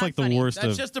 Corbin that's Knight's not like the funny. worst That's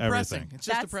of just depressing. everything. It's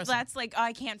just depressing. That's like,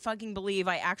 I can't fucking believe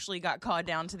I actually got cawed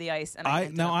down to the ice. And I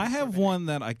ended Now up I with have Corbin one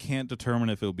that I can't determine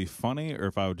if it would be funny or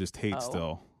if I would just hate Oh.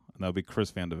 still, and that would be Chris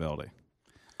Van de Velde.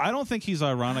 I don't think he's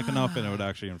ironic enough, and it would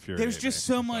actually infuriate There's just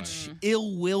me. so much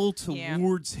ill will Yeah.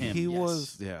 towards him. He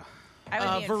was, yeah. I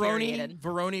would be infuriated.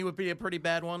 Veroni would be a pretty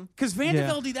bad one. Because Van de Yeah.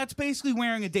 Velde, that's basically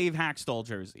wearing a Dave Hackstall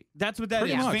jersey. That's what that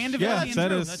is. Pretty much. Van de Yeah, Velde,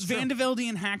 that and, is- That's true. Van de Velde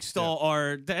and Hackstall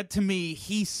are that to me.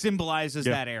 He symbolizes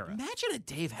Yeah. that era. Imagine a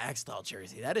Dave Hackstall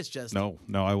jersey. That is just No,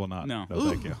 I will not. No.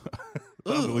 thank you.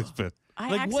 Not the least bit. I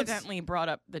Like, what's- accidentally brought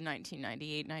up the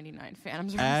 1998-99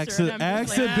 Phantoms roster. Accidentally, and I'm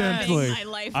just, like, living my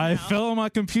life I now. fell on my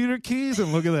computer keys,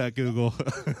 and look at that, Google.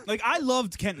 Like, I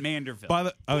loved Kent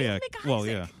Manderville. Well,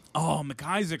 yeah. Oh,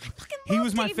 McIsaac. He love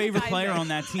was my Dave favorite McIsaac. player on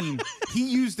that team.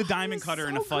 He used the diamond cutter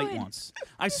in a so fight good. once.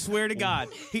 I swear to God,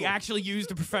 he actually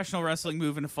used a professional wrestling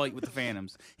move in a fight with the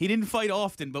Phantoms. He didn't fight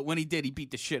often, but when he did, he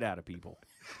beat the shit out of people.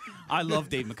 I love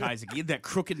Dave McIsaac. He had that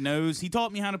crooked nose. He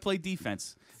taught me how to play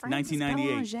defense. Francis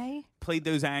 1998. Belanger, Played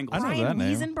those angles. I know Brian that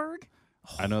name. Wiesenberg.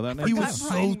 I know that name. He too. was so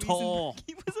Brian tall. Wiesenberg.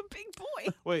 He was a big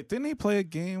boy. Wait, didn't he play a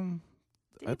game?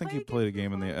 I think he played a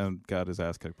game in the and got his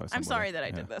ass kicked by somebody. I'm sorry that I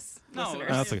Yeah. did this. No, listeners.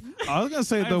 That's okay. I was gonna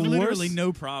say I the have literally worst.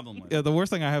 no problem with it. Yeah, the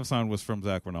worst thing I have signed was from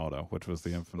Zach Ronaldo, which was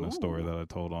the infamous story that I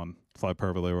told on Fly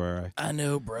Perfectly, where I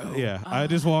know, bro. I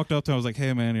just walked up to him. I was like,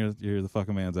 "Hey, man, you're the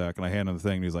fucking man, Zach." And I handed him the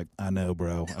thing, and he's like, "I know,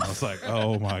 bro." And I was like,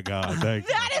 "Oh my god, thank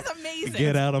you. That is amazing.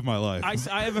 Get out of my life."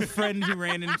 I have a friend who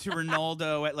ran into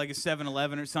Ronaldo at like a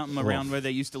 7-Eleven or something around Oof. where they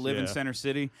used to live in Yeah. Center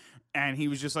City. And he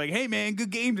was just like, "Hey, man,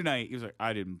 good game tonight." He was like,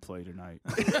 "I didn't play tonight."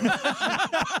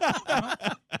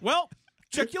 Well,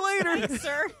 check you later. Thanks,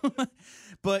 sir.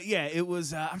 But yeah, it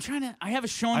was. I have a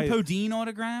Sean I- Podine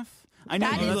autograph. I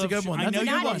know That you is- love That's a good one. I That's know a you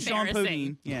good love one. Sean Podine.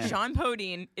 Embarrassing. Yeah. Sean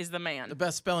Podine is the man. The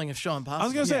best spelling of Sean possible. I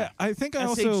was gonna say, I think I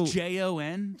also.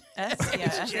 SHJON.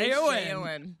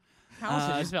 J-O-N. How else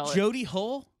would you spell it? Jody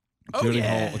Hull. Jody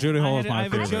yeah. Hall. Jody Hall is I my have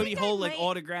a favorite. Jody I Hull like might-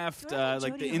 autographed do I have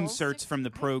like Jody the Hull? inserts from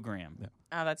the program.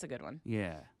 Oh, that's a good one.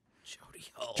 Yeah. Jody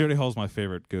Hull. Jody Hall's my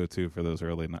favorite go-to for those those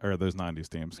 '90s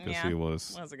teams because Yeah.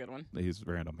 he's a good one.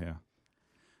 random. Yeah.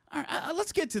 All right,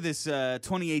 let's get to this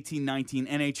 2018-19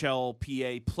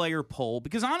 NHLPA player poll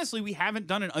because honestly, we haven't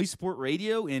done an Ice Sport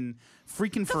Radio in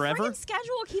freaking forever. The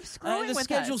schedule keeps screwing The with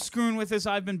schedule's us. screwing with us.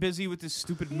 I've been busy with this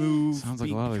stupid move, Sounds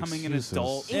like a lot of becoming an excuses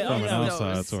adult. Yeah, from I an know.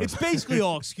 outside source. It's basically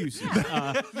all excuses.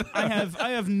 I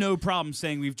have no problem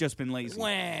saying we've just been lazy.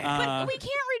 But we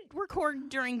can't record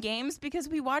during games because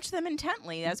we watch them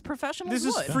intently as professionals This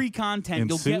is would. free content. In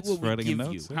You'll get suits, what we writing give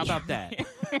notes. you. How about that?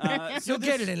 So You'll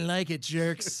get it and like it,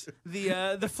 jerks.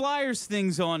 The Flyers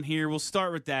things on here. We'll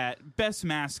start with that. Best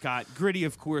mascot, Gritty,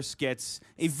 of course, gets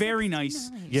a very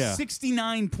nice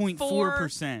 69.4%.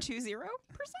 4.20%?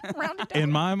 Rounded down.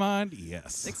 In my mind,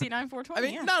 yes. 69, 420. I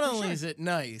mean, yeah, not for only sure. is it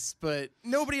nice, but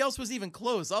nobody else was even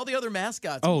close. All the other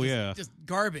mascots Oh, were yeah. just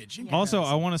garbage. in Also, I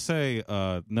comparison. want to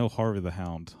say no Harvey the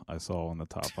Hound I saw in the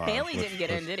top 5. Bailey which didn't get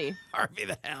in, did he? Harvey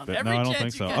the Hound. But Every no, I don't chance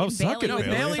think so. you Oh, got. suck it, No, Bailey.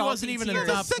 Bailey Salty wasn't even in the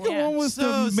tears. top The second 4. one was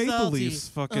So the Maple salty. Leafs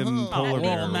fucking Oh, polar well,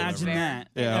 bear. or imagine whatever. that.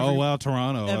 Yeah. Oh wow,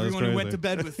 Toronto. That was Everyone who crazy. went to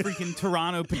bed with freaking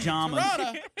Toronto pajamas.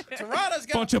 Toronto's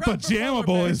got Bunch a of proper pajama polar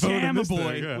bear. boys voted Pajama this thing,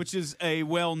 Boy, yeah. which is a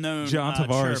well-known John chirp.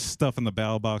 Tavares stuff in the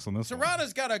battle box on this one.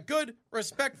 Toronto's got a good,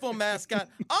 respectful mascot,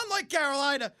 unlike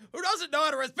Carolina, who doesn't know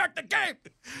how to respect the game.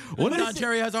 What When is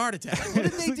Ontario has a heart attack. What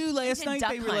did they do last did night?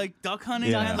 duck They were hunt. like duck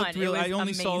hunting. Yeah. That Duck looked hunt. really- It I was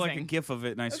only saw like a amazing. gif of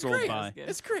it and I It's scrolled great. by. Good.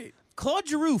 It's great. Claude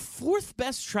Giroux, 4th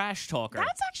best trash talker.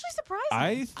 That's actually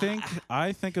surprising.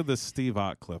 I think of the Steve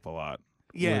Ott clip a lot.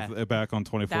 Yeah. With, back on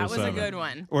 24/7. That was a good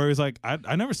one. Where he's like,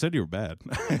 I never said you were bad.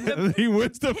 He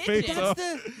whips the face pigeon. off.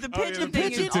 The Oh, yeah, pigeon the thing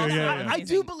pigeon is too, also yeah, yeah. I amazing.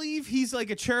 do believe he's like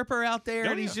a chirper out there,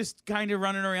 Oh, and he's yeah. just kind of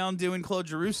running around doing Claude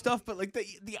Giroux stuff. But like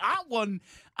the odd one,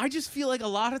 I just feel like a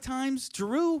lot of times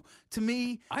Giroux to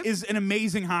me is an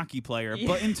amazing hockey player, Yeah.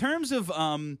 but in terms of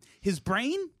his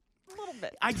brain. A little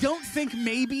bit. I don't think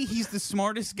maybe he's the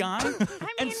smartest guy.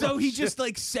 And mean, so he just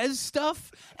like says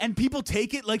stuff and people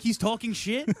take it like he's talking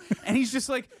shit. And he's just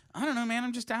like, I don't know, man,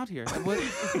 I'm just out here.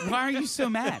 Why are you so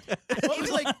mad? Well, it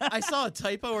was like I saw a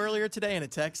typo earlier today in a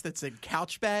text that said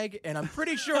couch bag, and I'm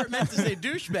pretty sure it meant to say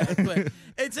douchebag, but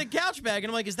it's a couch bag,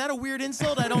 and I'm like, is that a weird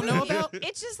insult I don't know about?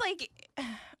 It's just like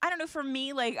I don't know. For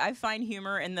me, like I find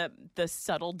humor in the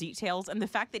subtle details, and the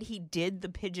fact that he did the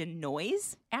pigeon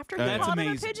noise after he That's called him a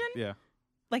amazing. pigeon. Yeah.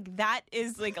 Like that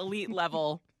is like elite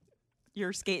level.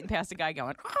 You're skating past a guy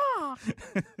going, ah.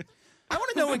 I want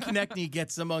to know when Konechny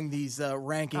gets among these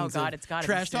rankings Oh, God, of it's gotta be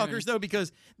trash soon. talkers, though,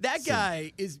 because that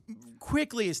guy is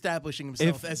quickly establishing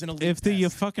himself as an elite. If the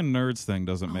pest. fucking nerds thing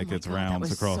doesn't make my its God, that rounds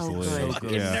was across so the good. league, Fucking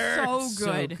yeah. nerd. So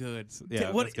good. So good.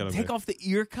 Yeah, What, that's gotta take be. off the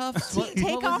ear cuffs? What Take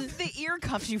was off it? the ear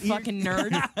cuffs, you fucking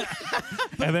nerd.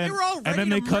 And then, they were all and then ready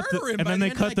they to cut murder him and by then the they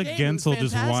end cut of the that game. It was Gensel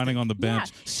just fantastic. whining on the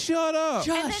bench. Shut up!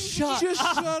 And then Just did you-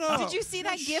 shut up! Did you see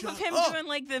that gif of him up. doing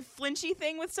like the flinchy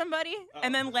thing with somebody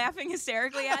and then laughing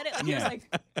hysterically at it? Like he was Yeah. like,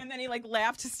 and then he like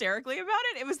laughed hysterically about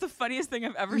it. It was the funniest thing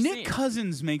I've ever Nick seen.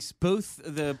 Cousins makes both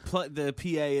the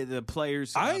PA the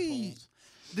players. I- polls.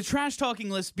 the trash talking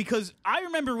list because I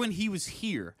remember when he was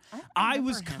here, I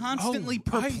was constantly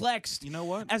perplexed. You know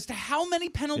what? As to how many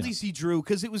penalties he drew,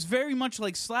 because it was very much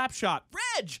like Slapshot.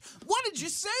 Reg, what did you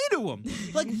say to him?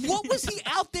 Like, what was he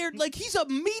out there? Like, he's a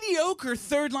mediocre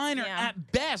third liner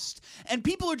at best, and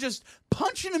people are just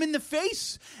punching him in the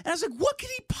face. And I was like, what could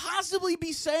he possibly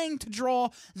be saying to draw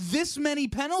this many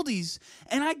penalties?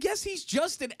 And I guess he's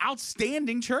just an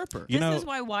outstanding chirper. This is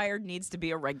why Wired needs to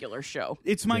be a regular show.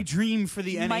 It's my dream for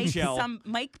the NHL.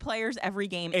 Mike players every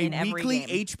game A in every weekly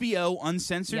game. HBO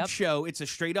uncensored Yep. show. It's a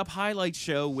straight up highlight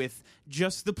show with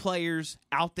just the players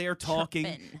out there talking,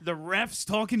 Chirping. the refs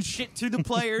talking shit to the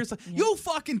players. Like, you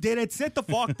fucking did it. Sit the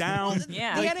fuck down.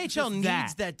 Yeah. The Like, NHL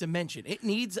needs that dimension. It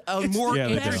needs a It's more the Yeah,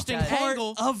 they do. interesting It does. part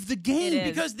angle of the game. It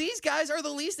is. because these guys are the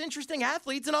least interesting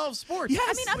athletes in all of sports. Yes.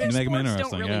 I mean, other You make 'em sports don't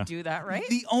interesting, really yeah. do that, right?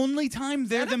 The only time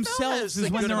they're NFL themselves has is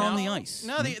a when good they're on amount. the ice.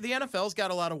 No, the NFL's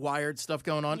got a lot of wired stuff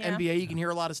going on. Yeah. NBA, you can hear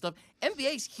a lot of stuff.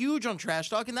 NBA's huge on trash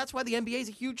talk, and that's why the NBA is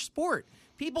a huge sport.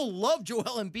 People love Joel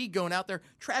Embiid going out there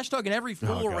trash talking every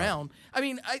fool God. around. I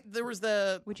mean, there was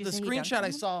the Would you the say he dunks screenshot on I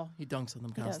them? saw. He dunks on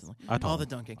them does. constantly. I told All the him.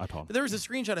 dunking. I told him. But there was a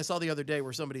screenshot I saw the other day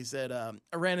where somebody said, I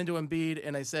ran into Embiid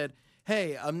and I said,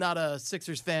 "Hey, I'm not a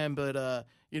Sixers fan, but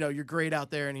you're great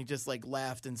out there." And he just like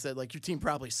laughed and said, like, "Your team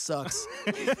probably sucks."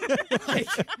 Like,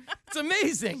 it's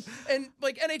amazing. And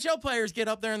like NHL players get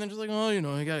up there and they're just like, "Oh, you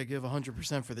got to give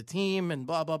 100% for the team and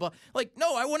blah blah blah." Like,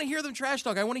 no, I want to hear them trash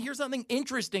talk. I want to hear something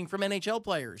interesting from NHL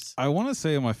players. I want to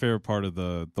say my favorite part of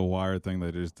the Wired thing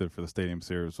that they just did for the Stadium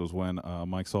Series was when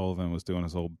Mike Sullivan was doing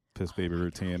his whole piss baby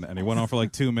routine, and he went on for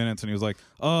like 2 minutes, and he was like,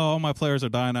 "Oh, all my players are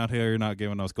dying out here. You're not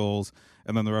giving us goals."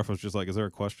 And then the ref was just like, "Is there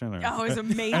a question?" Or, Oh, it was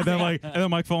amazing. and then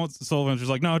Mike Sullivan's just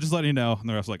like, "No, just letting you know." And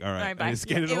the ref's like, "All right." All right, And bye. he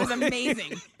skated It was away.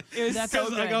 amazing. It was so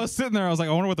good. I was sitting there, I was like,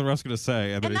 I wonder what the ref's going to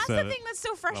say. And then And he that's said the it. thing that's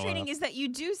so frustrating laugh. is that you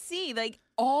do see like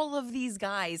all of these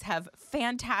guys have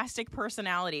fantastic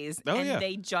personalities, Oh, and yeah.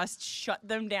 they just shut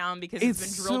them down because It's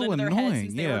it's been drilled so into their heads annoying,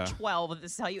 since they yeah. were 12.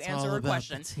 This is how you It's answer all a about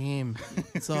question. the team.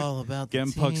 It's all about the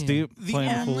Getting team. pucks deep, The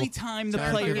playing only full. time the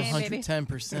Gotta give Player players game.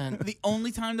 110%. the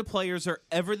only time the players are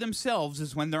ever themselves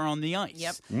is when they're on the ice.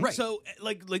 Yep. Right. So,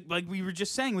 like we were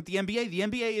just saying with the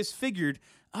NBA is figured.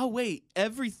 Oh wait,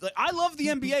 I love the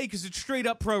NBA because it's straight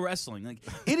up pro wrestling. Like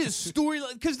it is story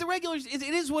because the regulars. It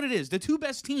is what it is. The two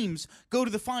best teams go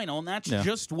to the final, and that's Yeah.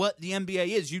 just what the NBA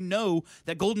is. You know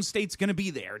that Golden State's going to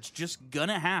be there. It's just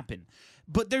gonna happen.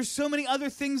 But there's so many other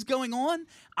things going on.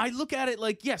 I look at it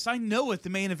like, yes, I know what the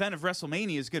main event of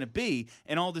WrestleMania is going to be,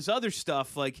 and all this other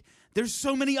stuff. Like, there's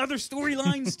so many other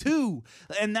storylines too,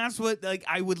 and that's what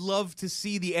I would love to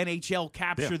see the NHL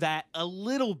capture that a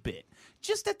little bit,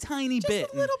 just a tiny bit,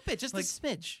 Just a little bit, just like- a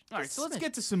smidge. All right, Just so a let's smidge.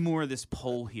 get to some more of this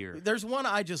poll here. There's one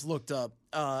I just looked up.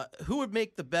 Who would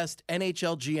make the best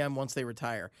NHL GM once they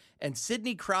retire? And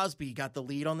Sidney Crosby got the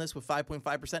lead on this with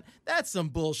 5.5%. That's some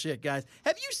bullshit, guys.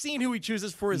 Have you seen who he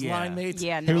chooses for his Yeah. line mates?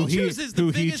 Yeah, Who no. He he- chooses the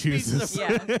who he biggest pieces chooses. of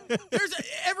Yeah. There's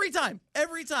every time. I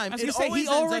was It gonna say, he always ends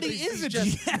up already he's is a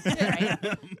just-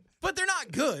 GM. But they're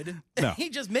not good. No.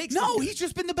 He just makes No, them good. he's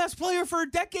just been the best player for a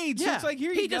decade. So Yeah. it's like,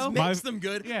 here he you just go. makes My- them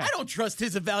good. Yeah. I don't trust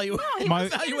his he My- wants to get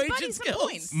his evaluation buddies some skills.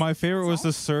 points. My favorite was all.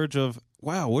 the surge of,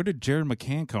 wow, where did Jared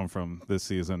McCann come from this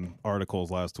season?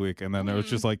 Articles last week. And then there was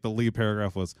just like the lead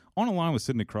paragraph was on a line with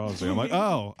Sidney Crosby. I'm like,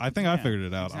 oh, I think I figured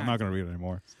it out. I'm not going to read it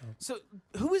anymore. So,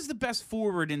 who is the best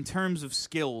forward in terms of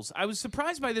skills? I was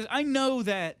surprised by this. I know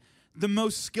that the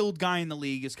most skilled guy in the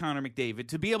league is Connor McDavid.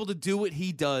 To be able to do what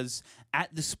he does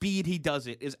at the speed he does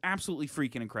it is absolutely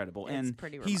freaking incredible. It's and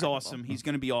pretty he's remarkable. awesome. He's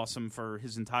going to be awesome for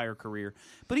his entire career.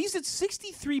 But he's at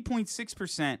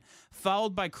 63.6%,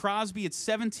 followed by Crosby at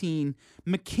 17,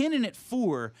 McKinnon at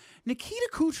 4, Nikita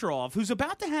Kucherov, who's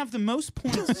about to have the most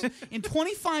points in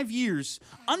 25 years,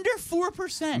 under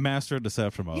 4%. Master of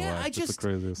deception, by the Yeah, way. I Just just the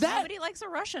craziest. that Nobody likes a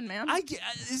Russian, man.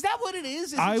 is that what it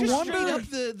is? Is I it just wonder- straight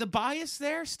up the bias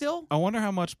there still? I wonder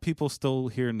how much people still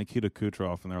hear Nikita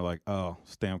Kucherov and they're like, oh,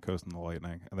 Stamkos and the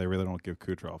Lightning. And they really don't give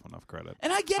Kucherov enough credit.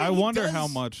 And I get it. I he wonder does- how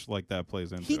much like that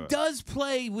plays into he it. does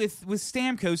play with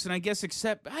Stamkos, and I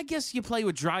guess you play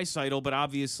with Draisaitl, but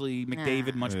obviously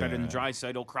McDavid much better than Yeah.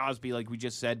 Draisaitl. Crosby, like we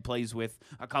just said, plays with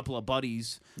a couple of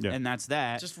buddies, Yeah. and that's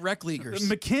that. Just rec leaguers.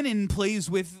 McKinnon plays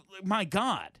with my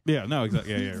God. Yeah, no,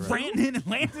 exactly. Yeah, right. Brandon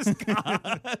Atlantis,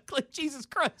 Jesus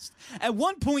Christ! At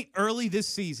one point early this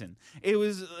season, it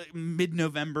was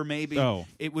mid-November, maybe. Oh.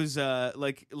 It was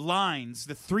like lines,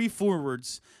 the three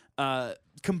forwards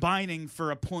combining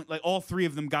for a point. Like all three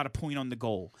of them got a point on the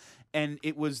goal, and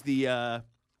it was the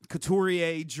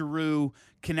Couturier, Giroux,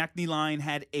 Konechny line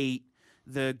had 8.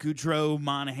 The Goudreau,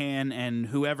 Monahan, and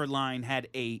whoever line had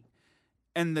 8,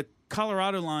 and the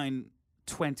Colorado line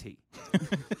 20.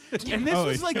 And this Oh,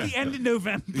 was like the end of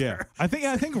November. Yeah, I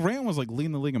think Rand was like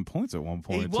leading the league in points at one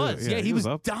point. He was. too. Yeah, he was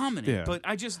up. dominant. Yeah. But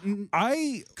I just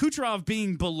I Kucherov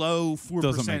being below 4%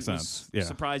 Doesn't make was sense. Yeah.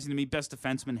 surprising to me. Best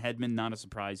defenseman, Hedman, not a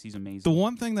surprise. He's amazing. the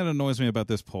one thing that annoys me about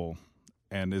this poll,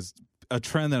 and is a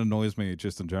trend that annoys me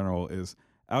just in general, is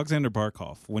Alexander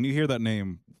Barkov. When you hear that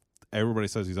name, everybody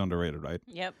says he's underrated, right?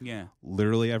 Yep. Yeah.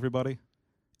 Literally everybody.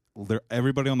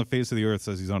 Everybody on the face of the earth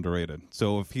says he's underrated.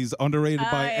 So if he's underrated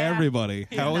by yeah. everybody,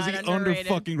 He's how is he not under underrated.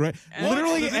 fucking rated? What's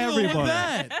Literally the deal with everybody.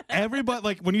 that? Everybody,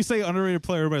 like when you say underrated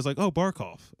player, everybody's like, "Oh,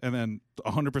 Barkov," and then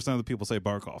 100% of the people say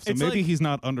Barkov. So It's maybe like- he's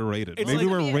not underrated. it's Maybe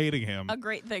like- we're Yeah. rating him. A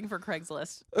great thing for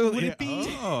Craigslist. Would it be-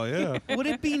 Oh yeah. Would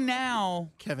it be now?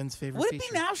 Kevin's favorite. Would it be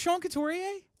feature. now Sean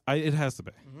Couturier? It has to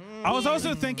be. I was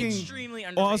also thinking. Extremely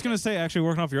underrated. Well, I was going to say, actually,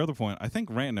 working off your other point, I think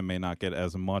Rantanen may not get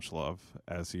as much love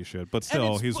as he should, but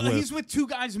still, And he's with two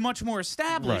guys much more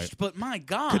established. Right. But my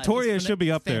God, Couturier he's should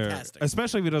be up fantastic. there,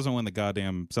 especially if he doesn't win the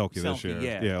goddamn Selke this Selke,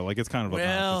 year. yeah. Like it's kind of Well,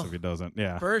 obnoxious if he doesn't.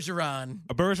 Yeah, Bergeron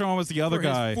Bergeron was the other for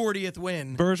guy. his 40th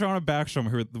win. Bergeron and Backstrom,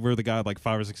 who were the guy like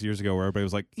 5 or 6 years ago, where everybody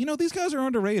was like, these guys are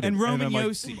underrated. And Roman then, like,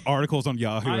 Josi. articles on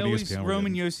Yahoo I and always ESPN. were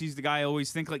Roman getting- Yossi's the guy I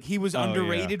always think like he was Oh,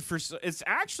 underrated for. It's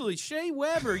actually Shea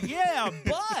Weber, yeah,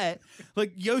 but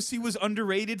like Yossi was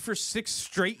underrated for 6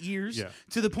 straight years Yeah.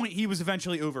 to the point he was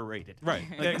eventually overrated. Right.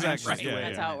 Like, Exactly. that's just the Yeah, way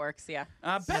That's it how is. it works. Yeah.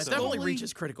 Yeah, Best it definitely goalie,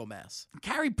 reaches critical mass.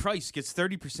 Carey Price gets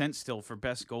 30% still for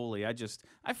best goalie.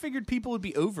 I figured people would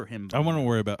be over him. I wouldn't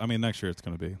worry about. I mean, next year it's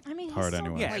going to be I mean, he's hard so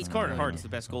anyway. Yeah, Right. it's Carter Hart's the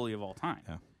best goalie of all time.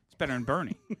 Yeah. It's better than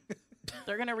Bernie.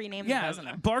 They're gonna rename Yeah, the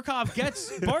Vezina.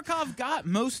 Barkov got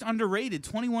most underrated,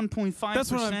 21.5%.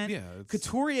 That's what I'm- yeah, it's-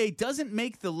 Couturier doesn't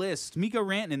make the list. Mikko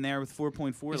Rantanen there with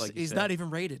 4.4. Like you He's said. not even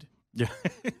rated. Yeah.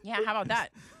 Yeah, how about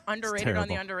that? Underrated on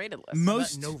the terrible. underrated list.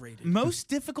 most no rated. most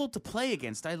difficult to play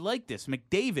against. I like this.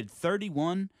 McDavid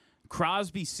 31,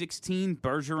 Crosby 16,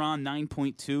 Bergeron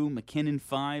 9.2, McKinnon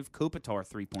 5, Kopitar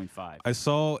 3.5. I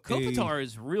saw Kopitar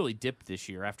has really dipped this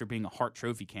year after being a Hart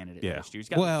Trophy candidate Yeah. last year. He's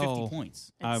got Well, 50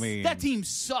 points. I mean, That team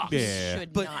sucks. Yeah.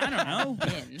 Should But not I don't know.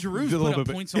 win. Giroux's a put little up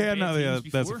bit. points on Yeah, bad no, yeah,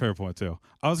 teams that's a before. fair point too.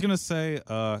 I was gonna say,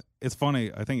 it's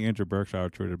funny. I think Andrew Berkshire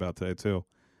tweeted about today too.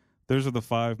 Those are the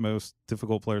 5 most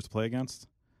difficult players to play against,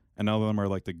 and all of them are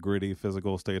like the gritty,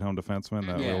 physical, stay-at-home defensemen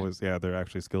that Yeah. we always, they're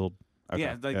actually skilled. Okay.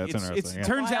 Yeah, like it's it's interesting. yeah.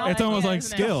 turns out Wild It's almost idea, like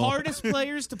isn't it? the skill. hardest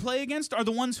players to play against are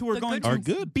the ones who are The going good to Are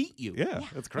good. beat you. Yeah,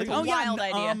 it's crazy. a wild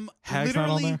idea. Hag's not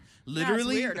on there?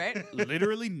 Literally, weird, right?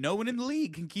 literally, no one in the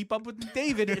league can keep up with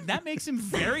David, and that makes him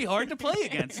very hard to play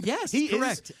against. Yes, he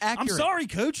correct. Is, I'm Accurate. sorry,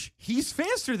 Coach. He's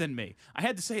faster than me. I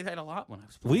had to say that a lot when I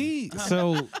was playing.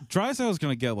 Drysdale's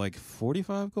going to get like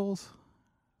 45 goals,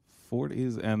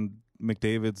 40s, and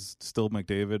McDavid's still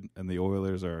McDavid, and the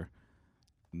Oilers are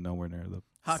nowhere near the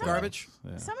Hot garbage.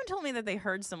 Yeah. Someone told me that they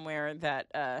heard somewhere that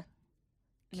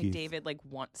Keith. McDavid like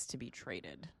wants to be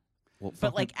traded. Well,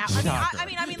 But like, fucking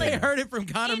I mean, They like heard it from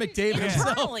Connor McDavid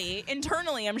himself.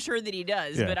 internally, I'm sure that he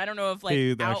does, Yeah. but I don't know if like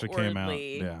he actually came out.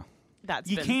 outwardly Yeah. that's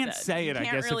You been can't said. say it, You I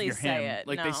can't guess, really if you're say him. it.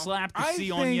 Like no. they slapped the I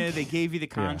C on you, think- they gave you the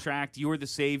contract, you're the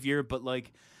savior, but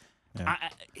like, Yeah.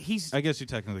 he's I guess you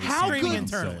technically how can't Screaming good.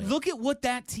 say internally. it. Look at what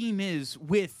that team is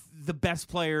with the best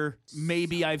player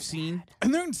maybe I've seen.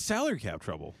 And they're in salary cap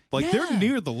trouble. Like Yeah. they're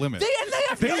near the limit.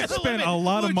 They Near the spend limit. a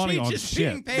lot of money Lucic on is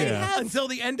being shit. paid Yeah. until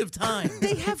the end of time.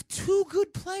 They have 2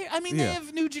 good players. I mean, they Yeah.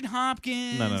 have Nugent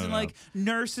Hopkins No, and like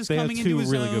Nurse is They have coming 2 into his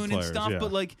really good own and players, stuff, yeah.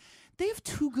 but like they have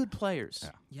 2 good players.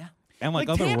 Yeah. And like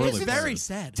Like, other Tampa's really Very players.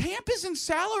 sad. Tampa's in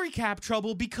salary cap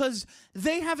trouble because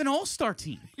they have an all-star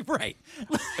team. Right.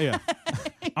 Yeah.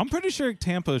 I'm pretty sure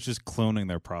Tampa is just cloning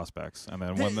their prospects, and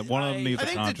then when one of them needs I a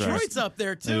think contract, Detroit's up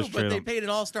there They too, just but trade they them. paid an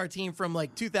all-star team from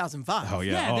like 2005. Oh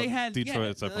yeah, Yeah, oh, they had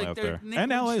Detroit's yeah, definitely like up they're- there, Nick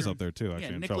and LA's Lidstrom. up there too. Actually,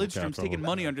 Yeah, in Nick trouble, Lidstrom's cap taking trouble.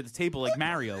 money under the table like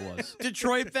Mario was.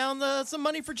 Detroit found some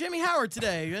money for Jimmy Howard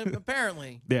today,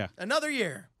 apparently. Yeah. Another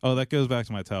year. Oh, that goes back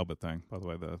to my Talbot thing. By the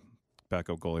way, the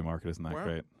backup goalie market isn't that Wow.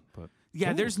 great, but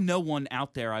Yeah, there's no one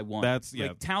out there I want. That's- yeah.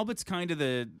 Like Talbot's kind of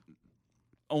the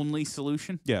only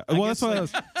solution. yeah. I Well, guess, that's why I like,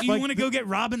 was. do you like, want to go get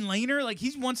Robin Lehner? Like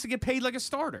he wants to get paid like a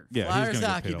starter. Yeah, Flyers he's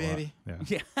gonna hockey, get paid a lot. baby.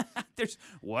 Yeah. Yeah. There's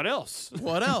what else?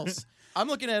 What else? I'm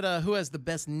looking at who has the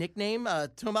best nickname.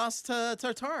 Tomas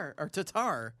Tatar.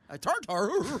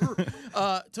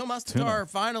 Tomas Tatar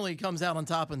finally comes out on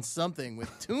top on something with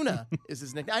Tuna is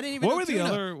his nickname. I didn't even What know were the Tuna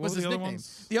other- what was were his the other nickname.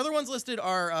 ones? The other ones listed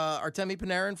are Artemi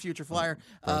Panarin, future Flyer,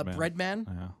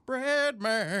 Breadman.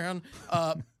 Breadman,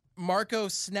 Marco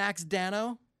Snacks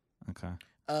Dano,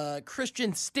 Okay.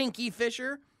 Christian Stinky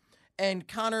Fisher, and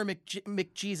Connor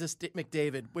McJesus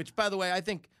McDavid, which, by the way, I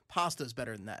think Pasta's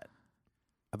better than that.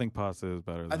 I think Pasta is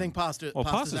better. Than, I think Pasta's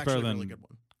Pasta's actually better a than really good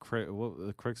one.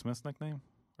 Craig Smith's nickname?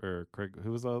 Or Craig?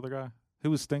 Who was the other guy?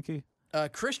 Who was Stinky?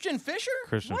 Christian Fisher?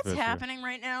 Christian What's Fisher. happening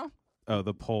right now? Oh,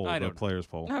 the poll, I the don't know. players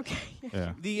poll.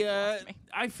 Okay. Yeah.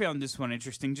 I found this one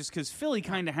interesting just because Philly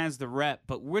kind of has the rep,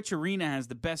 but which arena has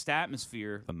the best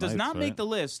atmosphere The does Knights, not make right? the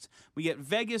list. We get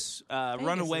Vegas,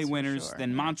 runaway is for winners, sure, then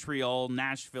yeah. Montreal,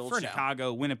 Nashville, For now.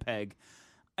 Chicago, Winnipeg.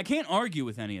 I can't argue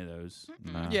with any of those.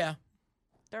 Nah. Yeah.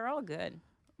 They're all good.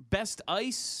 Best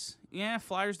ice, yeah,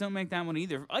 Flyers don't make that one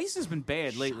either. Ice has been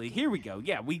bad lately. Here we go.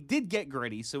 Yeah, we did get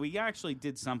gritty, so we actually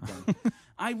did something.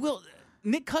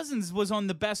 Nick Cousins was on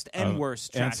the best and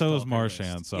worst. And trash so is talker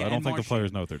Marchand, list. so Yeah, I don't and think the Marchand.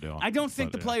 players know what they're doing. I don't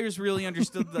think But, the yeah. players really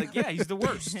understood. Like, yeah, he's the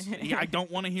worst. Yeah, I don't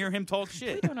want to hear him talk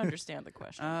shit. We don't understand the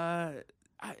question.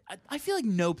 I feel like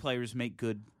no players make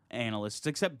good analysts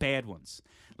except bad ones.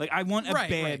 Like I want a Right,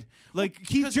 bad. right. Like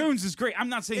Keith Jones is great. I'm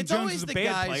not saying It's Jones always is a the bad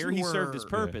guys player. who He served his are-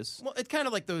 purpose. Well, it's kind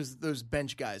of like those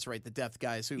bench guys, right? The depth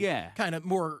guys who Yeah. kind of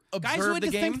more Guys who observe had the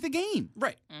to game. think the game.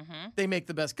 Right. They make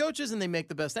the best coaches and they make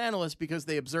the best analysts because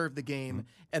they observe the game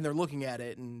and they're looking at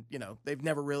it and,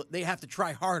 they have to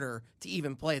try harder to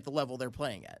even play at the level they're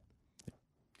playing at.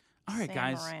 All right, Sam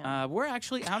guys, Moran. we're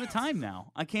actually out of time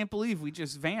now. I can't believe we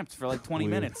just vamped for like 20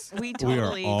 minutes. We We are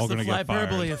totally. all going to get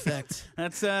hyperbole fired. effect.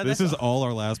 That's This is all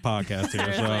our last podcast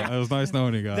here, so it was nice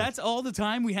knowing you guys. That's all the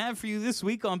time we have for you this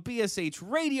week on BSH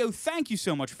Radio. Thank you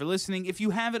so much for listening. If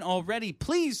you haven't already,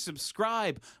 please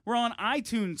subscribe. We're on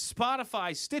iTunes,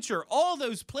 Spotify, Stitcher, all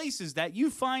those places that you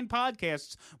find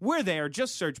podcasts. We're there.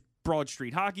 Just search Broad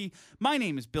Street Hockey. My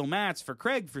name is Bill Matz. For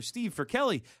Craig, for Steve, for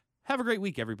Kelly. Have a great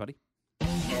week, everybody.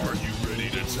 Are you ready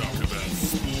to talk about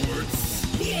sports?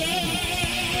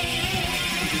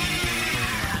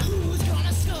 Who's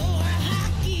gonna score a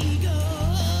hockey goal?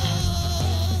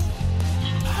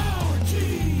 Our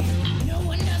team. No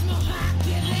one does more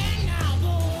hockey than our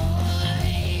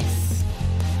boys.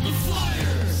 The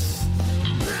Flyers.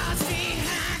 Broad Street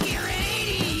Hockey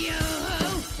Radio.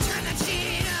 Turn that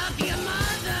shit up, you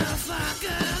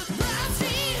motherfucker. Broad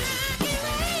Street Hockey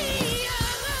Radio.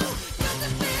 Got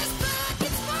the best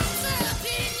fucking sports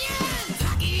opinion.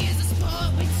 Hockey is a sport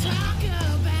we talk about.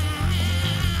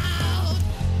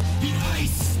 The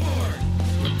ice sport.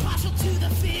 We're partial to the